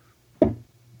deaths.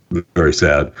 Very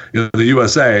sad. In the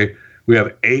USA, we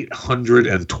have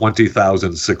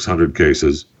 820,600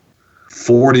 cases,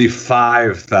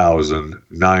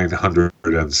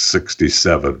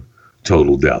 45,967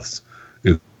 total deaths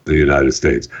in the United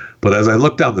States. But as I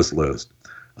look down this list,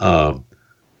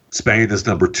 Spain is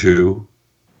number 2,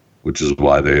 which is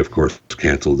why they, of course,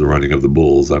 canceled the running of the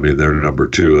Bulls. I mean, they're number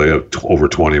 2. They have over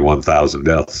 21,000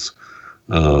 deaths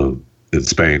in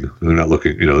Spain. They're not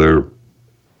looking, they're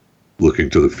looking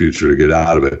to the future to get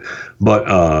out of it.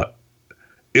 But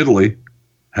Italy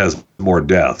has more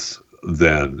deaths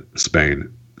than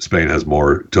Spain. Spain has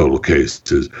more total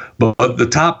cases. But the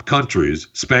top countries,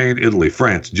 Spain, Italy,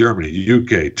 France, Germany,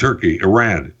 UK, Turkey,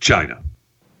 Iran, China.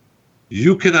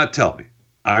 You cannot tell me.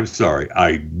 I'm sorry.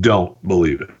 I don't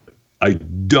believe it. I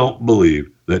don't believe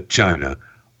that China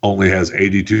only has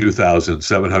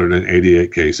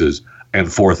 82,788 cases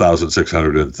and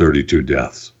 4,632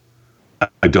 deaths.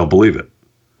 I don't believe it.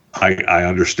 I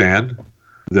understand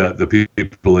that the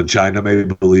people in China may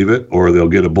believe it, or they'll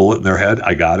get a bullet in their head.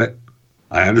 I got it.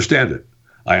 I understand it.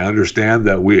 I understand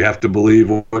that we have to believe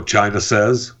what China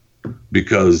says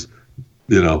because,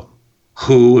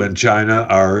 WHO and China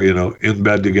are, in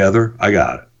bed together. I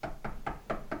got it.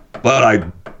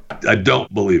 But I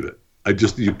don't believe it.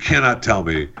 You cannot tell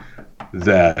me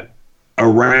that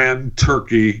Iran,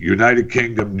 Turkey, United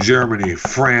Kingdom, Germany,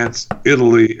 France,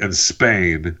 Italy, and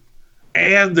Spain,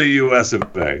 and the US of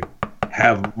A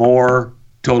have more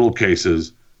total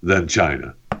cases than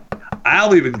China.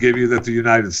 I'll even give you that the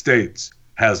United States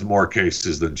has more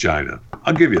cases than China.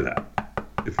 I'll give you that.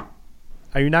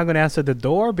 Are you not going to answer the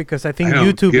door? Because I think I don't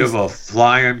YouTube give a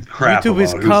flying crap YouTube about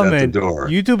is who's coming. at the door.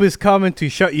 YouTube is coming to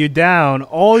shut you down.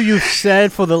 All you've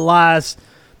said for the last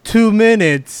 2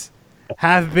 minutes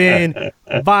have been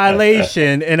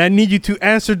violation, and I need you to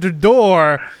answer the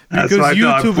door because That's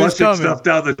YouTube I'm is flushing coming. stuff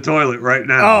down the toilet right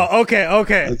now. Oh, okay.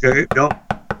 Okay, don't.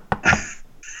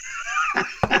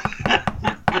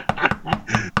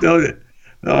 Don't.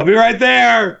 I'll be right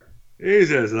there.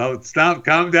 Jesus, stop,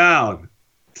 calm down.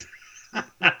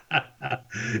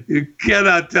 You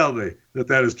cannot tell me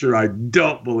that is true. I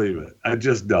don't believe it. I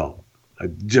just don't. I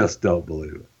just don't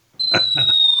believe it.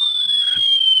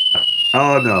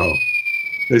 Oh, no.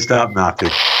 They stopped knocking.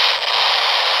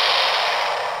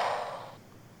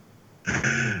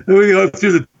 Then we go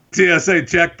through the TSA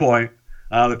checkpoint.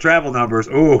 The travel numbers.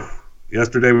 Ooh,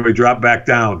 yesterday we dropped back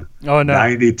down. Oh, no.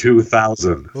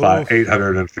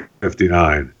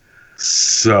 92,859.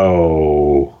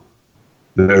 So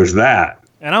there's that.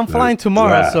 And I'm flying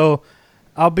tomorrow, so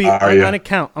I'm gonna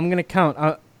count. I'm gonna count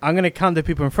the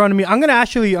people in front of me. I'm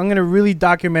gonna really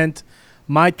document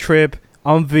my trip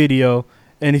on video,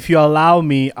 and if you allow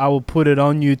me, I will put it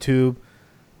on YouTube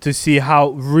to see how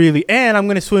really. And I'm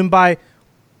gonna swim by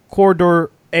Corridor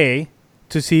A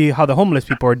to see how the homeless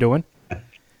people are doing.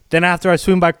 Then after I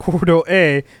swim by Corridor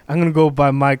A, I'm gonna go by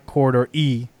my Corridor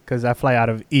E because I fly out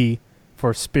of E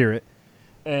for Spirit.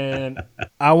 And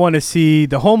I want to see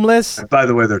the homeless. And by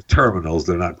the way, they're terminals.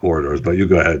 They're not corridors, but you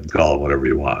go ahead and call them whatever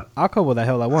you want. I'll call what the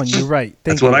hell I want. You're right.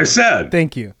 That's what I said.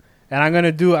 Thank you. And I'm going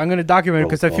to document it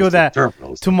because I feel that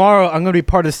terminals. Tomorrow I'm going to be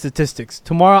part of statistics.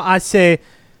 Tomorrow I say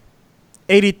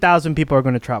 80,000 people are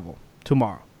going to travel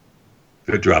tomorrow.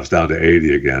 It drops down to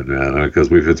 80 again, man,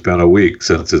 because it's been a week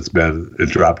since it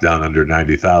dropped down under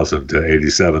 90,000 to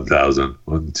 87,000.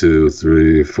 1, 2,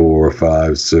 3, 4,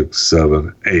 5, 6,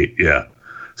 7, 8. Yeah.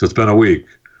 So it's been a week.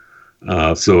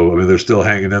 So, I mean, they're still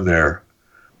hanging in there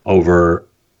over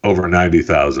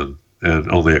 90,000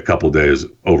 and only a couple days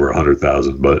over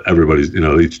 100,000. But everybody's,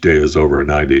 each day is over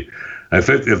 90.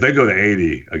 If they go to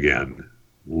 80 again,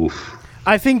 oof.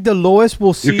 I think the lowest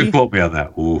we'll see. You can quote me on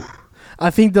that. Oof. I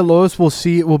think the lowest we'll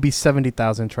see it will be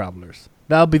 70,000 travelers.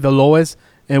 That'll be the lowest,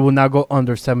 and it will not go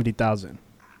under 70,000.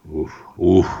 Oof.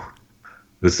 Oof.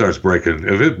 It starts breaking.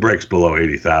 If it breaks below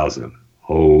 80,000.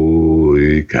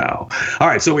 Holy cow. All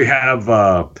right, so we have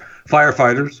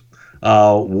firefighters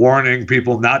warning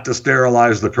people not to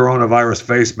sterilize the coronavirus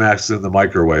face masks in the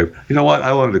microwave. You know what?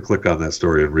 I wanted to click on that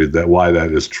story and read why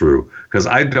that is true, because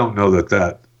I don't know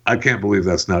I can't believe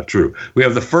that's not true. We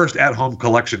have the first at-home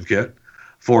collection kit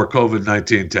for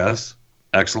COVID-19 tests.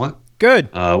 Excellent. Good.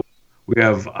 We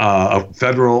have a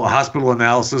federal hospital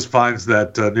analysis finds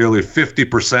that nearly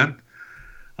 50%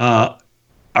 are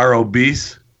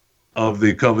obese of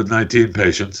the COVID-19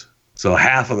 patients. So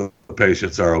half of the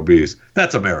patients are obese.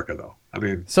 That's America, though. I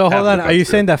mean, So hold on. Are you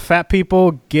saying that fat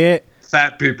people get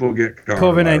fat people get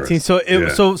COVID-19?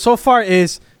 coronavirus? So far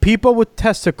is people with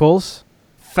testicles,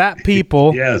 fat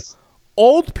people, Yes.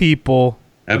 old people,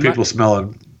 And people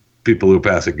smelling people who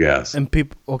pass a gas. and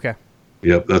people. Okay.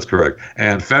 Yep, that's correct.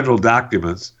 And federal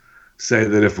documents say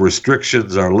that if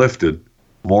restrictions are lifted,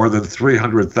 more than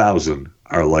 300,000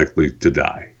 are likely to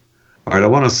die. All right, I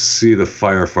want to see the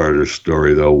firefighter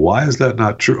story, though. Why is that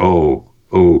not true?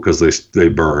 Oh, because they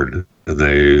burn and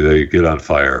they get on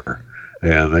fire.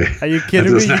 And they. Are you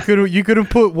kidding me? You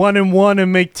couldn't put 1 and 1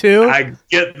 and make 2? I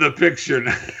get the picture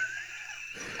now.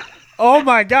 Oh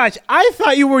my gosh! I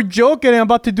thought you were joking and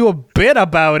about to do a bit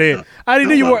about it. I didn't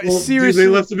know you were seriously.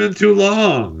 They left them in too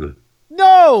long.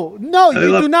 No, you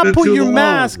left do not it put too your long.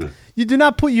 mask. You do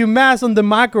not put your mask on the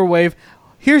microwave.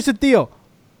 Here's the deal: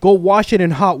 go wash it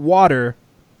in hot water,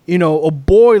 or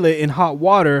boil it in hot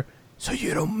water so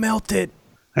you don't melt it.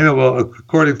 I know. Well,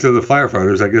 according to the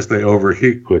firefighters, I guess they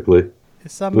overheat quickly,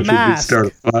 It's a which mask.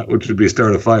 would be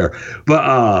start a fire.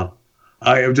 But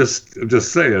I'm just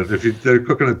saying, if they're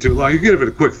cooking it too long, you give it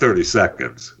a quick 30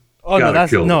 seconds. Oh no,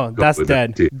 that's COVID-19,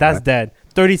 dead. right? That's dead.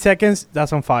 30 seconds,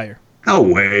 that's on fire. No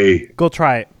way. Go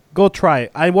try it.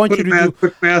 I want you to do.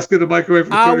 Quick mask in the microwave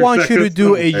for 30 I want you to seconds? do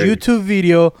No a way. YouTube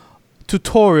video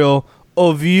tutorial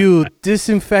of you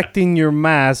disinfecting your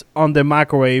mask on the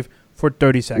microwave for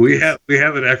 30 seconds. We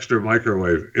have an extra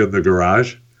microwave in the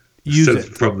garage. Use since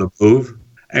it. from the move,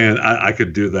 and I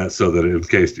could do that so that in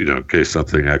case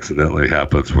something accidentally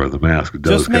happens where the mask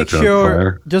does catch on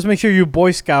fire. Just make sure your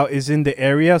Boy Scout is in the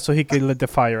area so he can let the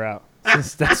fire out.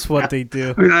 Since that's what they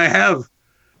do. I mean, I have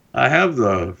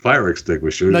the fire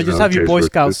extinguishers. No, just have your in Boy case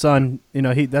Scout son.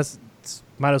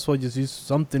 Might as well just use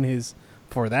something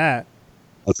for that.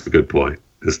 That's a good point.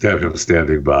 Just have him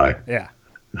standing by. Yeah.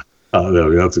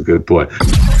 That's a good point.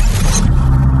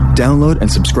 Download and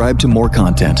subscribe to more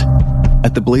content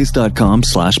at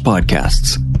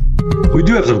theblaze.com/podcasts. We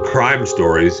do have some crime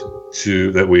stories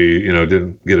that we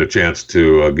didn't get a chance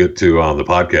to get to on the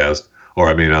podcast, or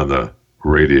I mean on the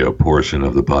radio portion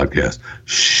of the podcast.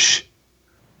 Shh!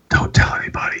 Don't tell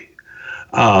anybody.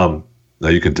 Now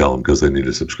you can tell them because they need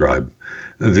to subscribe.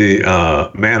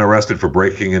 The man arrested for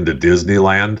breaking into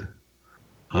Disneyland.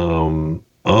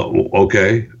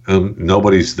 Okay.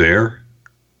 Nobody's there.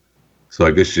 So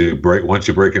I guess once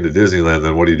you break into Disneyland,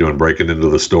 then what are you doing? Breaking into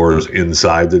the stores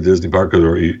inside the Disney park?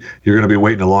 Or you're going to be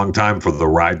waiting a long time for the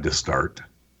ride to start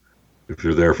if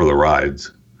you're there for the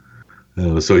rides.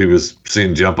 So he was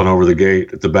seen jumping over the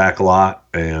gate at the back lot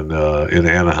and in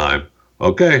Anaheim.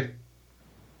 Okay.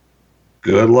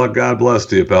 Good luck. God bless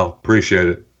to you, pal. Appreciate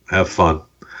it. Have fun.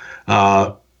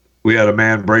 We had a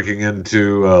man breaking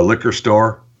into a liquor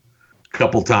store a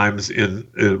couple times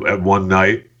at one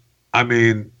night. I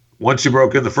mean, once you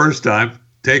broke in the first time,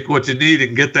 take what you need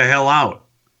and get the hell out.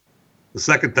 The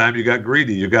second time, you got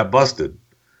greedy. You got busted.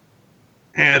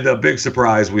 And a big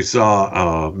surprise, we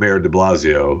saw Mayor de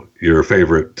Blasio, your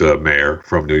favorite mayor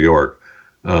from New York.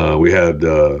 We had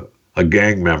a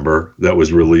gang member that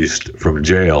was released from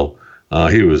jail.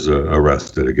 He was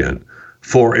arrested again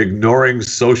for ignoring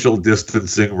social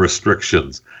distancing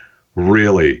restrictions.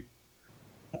 Really?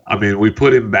 I mean, we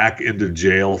put him back into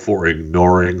jail for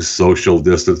ignoring social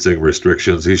distancing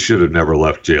restrictions. He should have never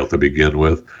left jail to begin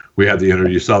with. We had the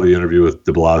interview. You saw the interview with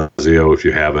de Blasio. If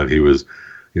you haven't, he was,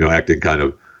 acting kind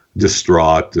of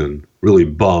distraught and really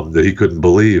bummed that he couldn't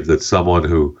believe that someone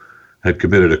who had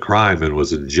committed a crime and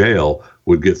was in jail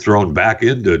would get thrown back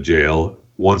into jail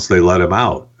once they let him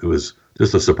out. It was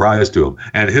just a surprise to him.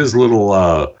 And his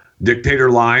little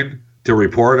dictator line to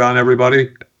report on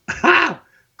everybody,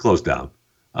 closed down.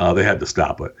 They had to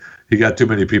stop it. He got too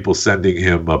many people sending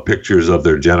him pictures of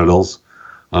their genitals.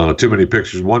 Too many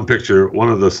pictures. One of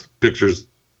the pictures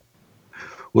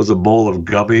was a bowl of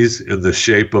gummies in the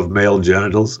shape of male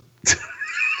genitals.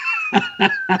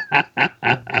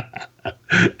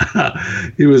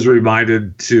 He was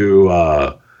reminded to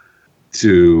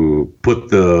put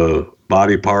the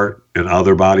body part in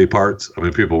other body parts. I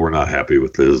mean, people were not happy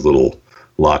with his little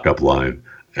lockup line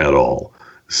at all.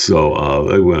 So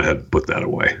they went ahead and put that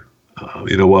away.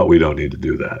 You know what? We don't need to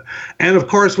do that. And of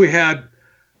course we have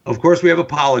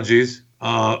apologies.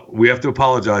 We have to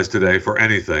apologize today for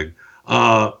anything.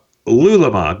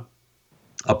 Lululemon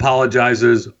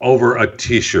apologizes over a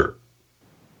T-shirt.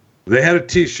 They had a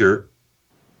T-shirt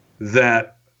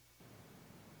that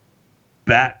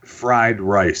bat fried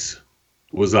rice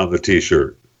was on the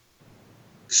T-shirt.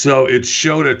 So it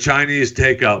showed a Chinese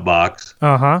takeout box.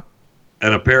 Uh-huh.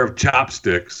 And a pair of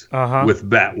chopsticks with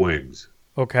bat wings.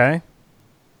 Okay.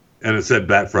 And it said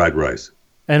bat fried rice.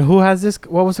 And who has this?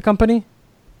 What was the company?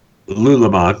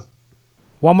 Lululemon.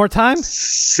 One more time?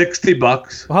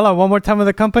 $60. Hold on, one more time with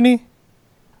the company?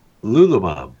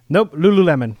 Lululemon. Nope,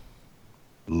 Lululemon.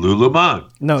 Lululemon.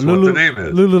 No, That's what the name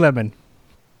is. Lululemon.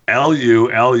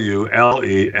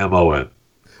 Lululemon.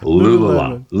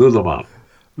 Lululemon. Lululemon.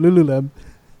 Lululemon.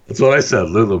 That's what I said.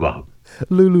 Lululemon.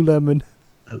 Lululemon.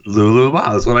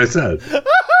 Lululemon. That's what I said.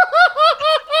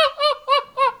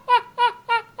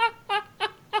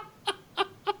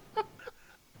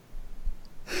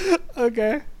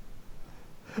 Okay.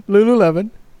 Lululemon.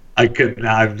 I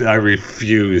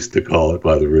refuse to call it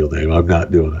by the real name. I'm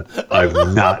not doing it.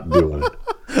 I'm not doing it.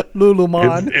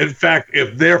 Lululemon. In fact,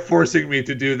 if they're forcing me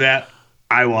to do that,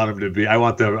 I want them to be. I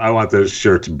want those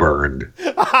shirts burned.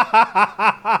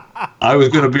 I was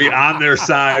going to be on their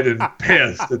side and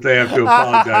pissed that they have to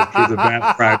apologize for the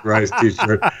Bat Fried Rice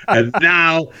T-shirt. And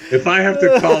now, if I have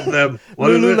to call them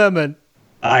Lululemon.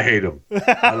 I hate them.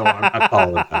 I'm not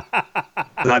calling them.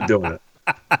 I'm not doing it.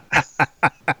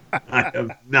 I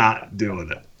am not doing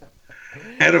it.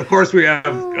 And of course, we have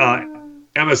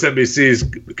MSNBC's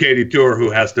Katie Tour,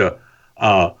 who has to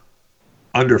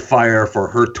under fire for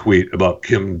her tweet about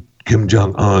Kim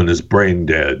Jong-un is brain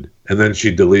dead, and then she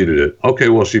deleted it. Okay,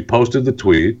 well, she posted the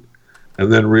tweet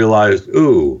and then realized,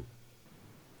 maybe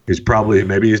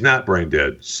he's not brain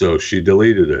dead, so she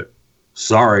deleted it.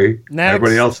 Sorry. Next.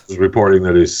 Everybody else is reporting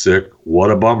that he's sick.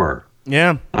 What a bummer.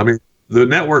 Yeah. I mean, the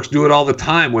networks do it all the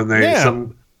time when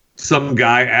some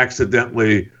guy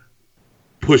accidentally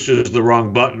pushes the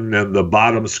wrong button and the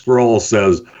bottom scroll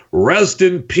says, "Rest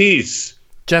in peace."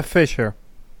 Jeff Fisher.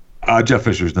 Jeff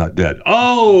Fisher's not dead.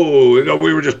 Oh, no,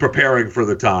 we were just preparing for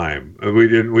the time. We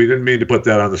didn't mean to put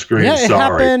that on the screen. Yeah, it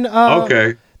Sorry. happened.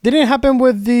 Okay. Didn't it happen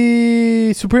with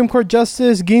the Supreme Court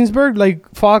Justice Ginsburg? Like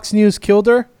Fox News killed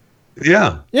her?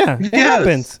 Yeah. Yeah, it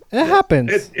happens. It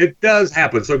happens. It does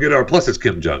happen. So plus it's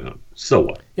Kim Jong-un. So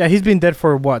what? Yeah, he's been dead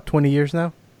for 20 years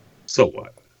now? So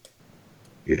what?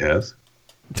 He has.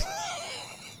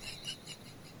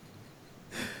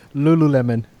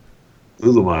 Lululemon.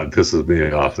 Lululemon pisses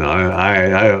me off now.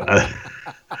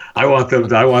 I want them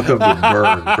to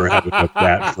burn for having a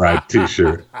Bat Fried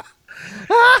T-shirt.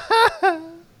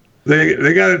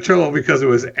 They got in trouble because it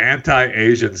was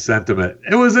anti-Asian sentiment.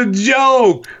 It was a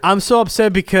joke. I'm so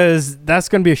upset because that's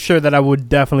going to be a shirt that I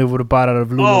would have bought out of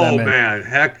Lululemon. Oh, man.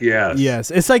 Heck yes. Yes.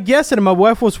 It's like yesterday, my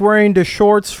wife was wearing the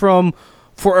shorts from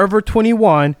Forever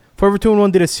 21. Forever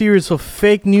 21 did a series of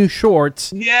fake news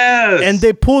shorts. Yes. And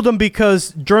they pulled them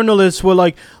because journalists were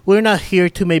like, we're not here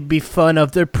to be fun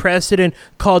of. Their president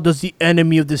called us the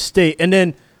enemy of the state. And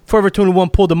then Forever 21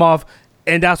 pulled them off.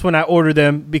 And that's when I ordered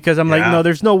them because I'm like, no,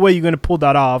 there's no way you're going to pull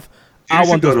that off. I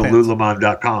want to go to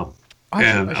Lululemon.com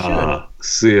and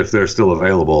see if they're still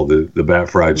available, the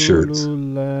Bat Fried shirts.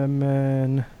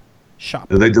 Lululemon shop.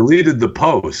 And they deleted the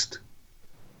post,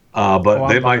 but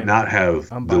they might not have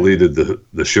deleted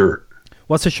the shirt.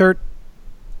 What's the shirt?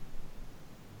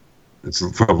 It's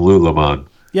from Lululemon.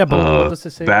 Yeah, but what does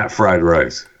it say? Bat Fried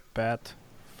Rice. Bat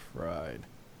Fried.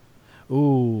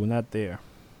 Ooh, not there.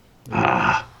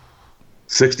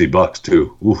 $60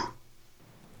 too. Ooh.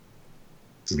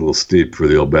 It's a little steep for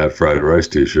the old Bat Fried Rice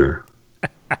T-shirt.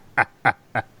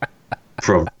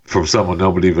 from someone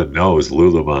nobody even knows,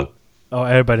 Lululemon. Oh,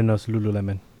 everybody knows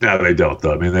Lululemon. No, they don't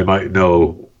though. I mean, they might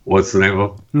know what's the name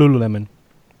of them? Lululemon.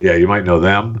 Yeah, you might know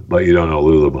them, but you don't know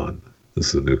Lululemon. This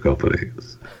is a new company.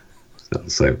 It's not the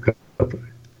same company.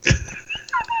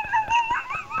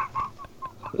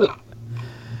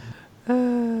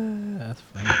 That's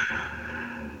funny.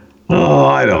 Oh,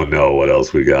 I don't know what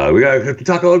else we got. We got to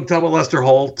talk about Lester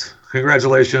Holt.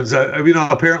 Congratulations.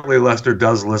 Apparently Lester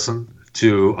does listen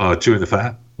to Chewing the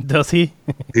Fat. Does he?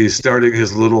 He's starting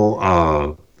his little,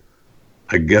 I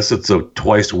guess it's a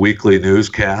twice weekly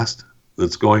newscast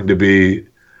that's going to be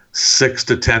 6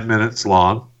 to 10 minutes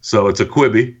long. So it's a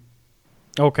Quibi.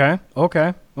 Okay.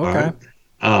 Right.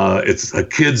 It's a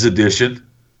kids edition.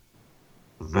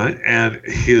 Right. And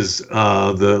his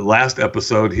the last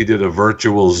episode, he did a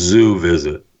virtual zoo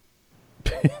visit.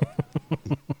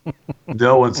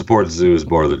 No one supports zoos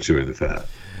more than Chewing the Fat.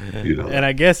 You know. And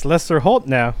I guess Lester Holt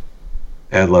now.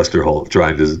 And Lester Holt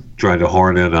trying to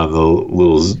horn in on the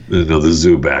little, the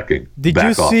zoo backing. Did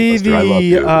you see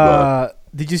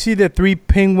Did you see the 3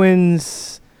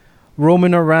 penguins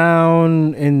roaming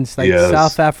around in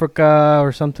South Africa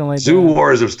or something like Zoo that?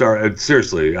 wars have started.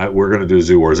 Seriously, we're going to do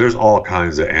zoo wars. There's all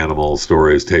kinds of animal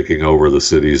stories taking over the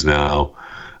cities now.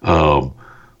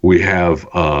 We have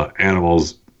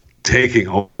animals taking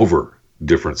over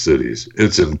different cities.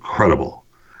 It's incredible.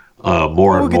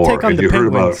 more Well, and we could more. take on And the you heard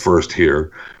about it Penguins. first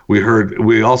here.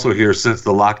 We also hear since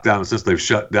the lockdown, since they've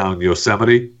shut down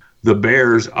Yosemite, the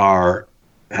Bears are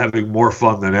having more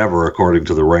fun than ever, according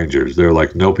to the Rangers. They're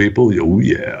like, no people? Oh,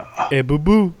 yeah. Hey,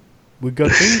 boo-boo, we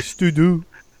got things to do.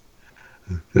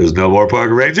 There's no more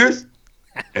Park Rangers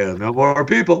and no more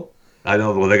people. I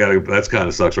know. Well, that's kind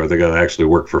of sucks, right? They got to actually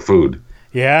work for food.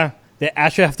 Yeah, they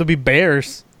actually have to be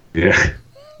bears. Yeah.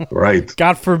 Right.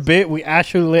 God forbid we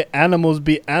actually let animals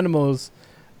be animals.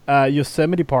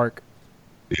 Yosemite Park.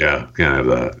 Yeah. Can't have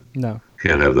that. No.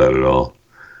 Can't have that at all.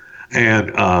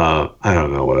 And I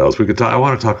don't know what else we could talk. I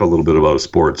want to talk a little bit about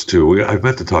sports too. I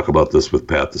meant to talk about this with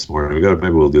Pat this morning. Maybe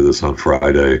we'll do this on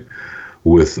Friday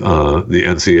with the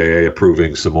NCAA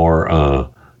approving some more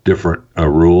different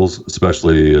rules,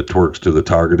 especially twerks to the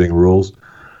targeting rules,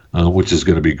 which is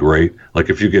going to be great. Like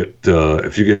if you get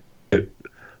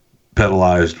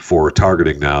penalized for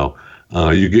targeting now,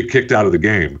 you get kicked out of the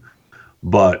game.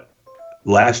 But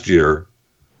last year,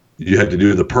 you had to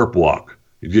do the perp walk.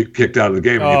 You get kicked out of the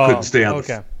game, and you couldn't stay on the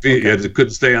field. You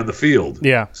couldn't stay on the field.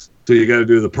 Yeah. So you got to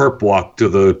do the perp walk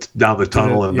down the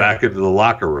tunnel and back into the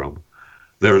locker room.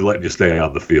 They're letting you stay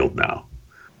on the field now.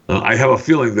 I have a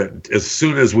feeling that as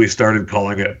soon as we started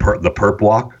calling it the perp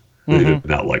walk, they did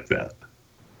not like that.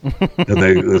 And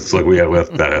it's like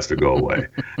that has to go away.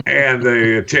 And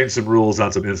they changed some rules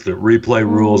on some instant replay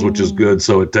rules, which is good.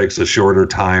 So it takes a shorter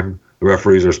time. The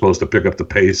referees are supposed to pick up the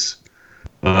pace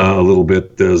a little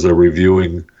bit. There's a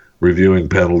reviewing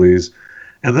penalties,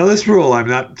 and then this rule I'm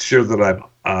not sure that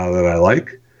I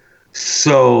like.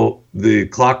 So the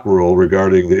clock rule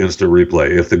regarding the instant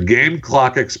replay: if the game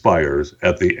clock expires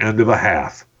at the end of a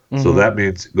half, so that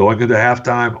means going into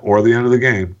halftime or the end of the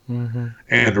game,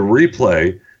 and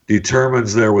replay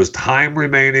determines there was time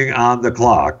remaining on the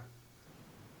clock,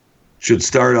 should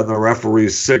start on the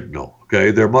referee's signal.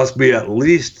 Okay, there must be at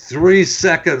least 3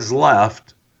 seconds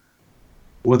left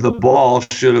when the ball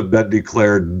should have been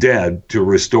declared dead to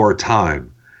restore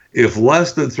time. If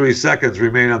less than 3 seconds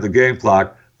remain on the game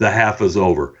clock, the half is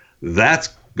over. That's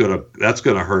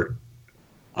gonna hurt.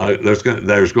 There's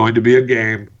going to be a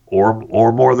game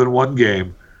or more than one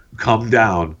game come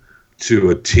down to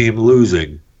a team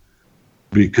losing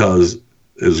because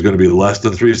there's going to be less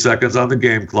than 3 seconds on the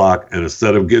game clock, and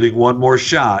instead of getting one more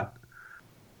shot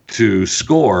to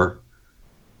score,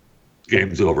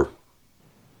 game's over.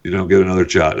 You don't get another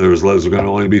shot. There's going to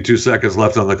only be 2 seconds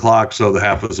left on the clock, so the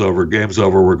half is over. Game's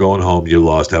over. We're going home. You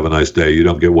lost. Have a nice day. You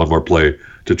don't get one more play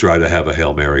to try to have a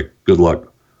Hail Mary. Good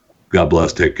luck. God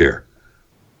bless. Take care.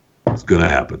 It's going to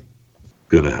happen.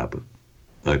 Going to happen.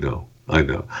 I know. I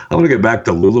want to get back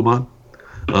to Lululemon.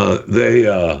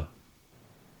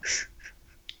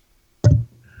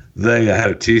 They had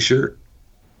a T-shirt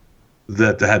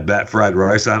that had bat fried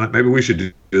rice on it. Maybe we should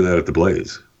do that at the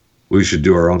Blaze. We should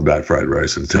do our own bat fried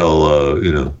rice and tell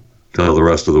the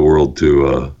rest of the world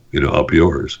to up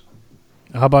yours.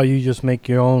 How about you just make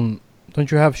your own?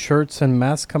 Don't you have shirts and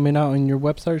masks coming out on your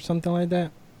website or something like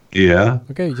that? Yeah.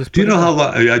 Okay. Just do you know how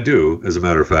long? I do, as a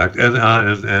matter of fact. And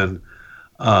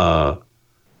a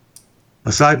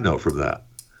side note from that,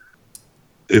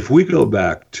 if we go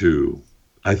back to,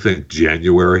 I think,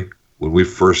 January, when we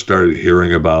first started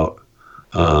hearing about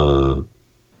the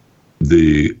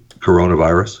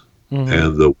coronavirus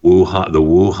and the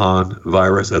Wuhan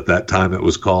virus, at that time it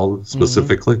was called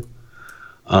specifically,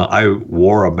 I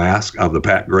wore a mask on the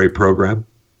Pat Gray program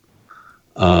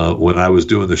when I was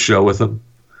doing the show with him,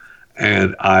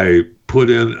 and I put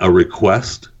in a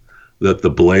request that the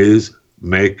Blaze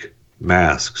make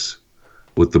masks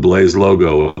with the Blaze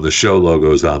logo and the show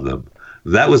logos on them.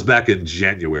 That was back in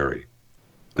January.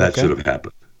 That should have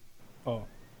happened. Oh.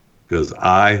 Because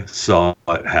I saw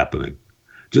it happening.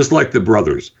 Just like the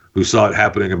brothers who saw it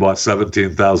happening and bought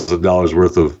 $17,000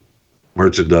 worth of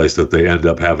merchandise that they end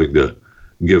up having to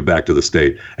give back to the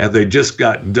state. And they just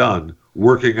got done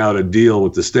working out a deal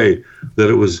with the state that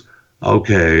it was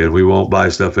okay and we won't buy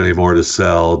stuff anymore to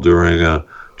sell during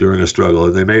a struggle.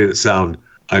 And they made it sound,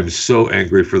 I'm so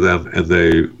angry for them, and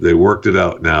they worked it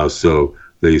out now, so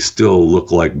they still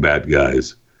look like bad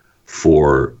guys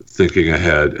for thinking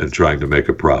ahead and trying to make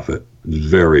a profit.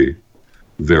 Very,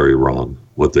 very wrong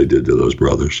what they did to those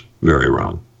brothers. Very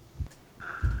wrong.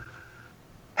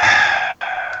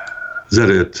 Is that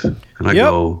it? Can I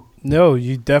go? No,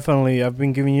 you definitely. I've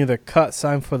been giving you the cut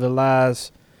sign for the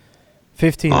last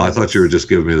 15 minutes. I thought you were just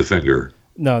giving me the finger.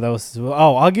 No, that was...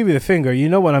 Oh, I'll give you the finger. You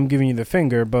know when I'm giving you the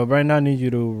finger, but right now I need you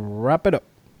to wrap it up.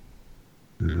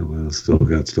 Yeah, well, still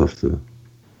got stuff to...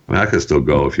 I can still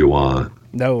go if you want.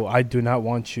 No, I do not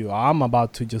want you. I'm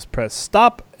about to just press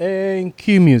stop and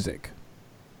cue music.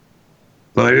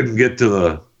 But I didn't get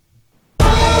to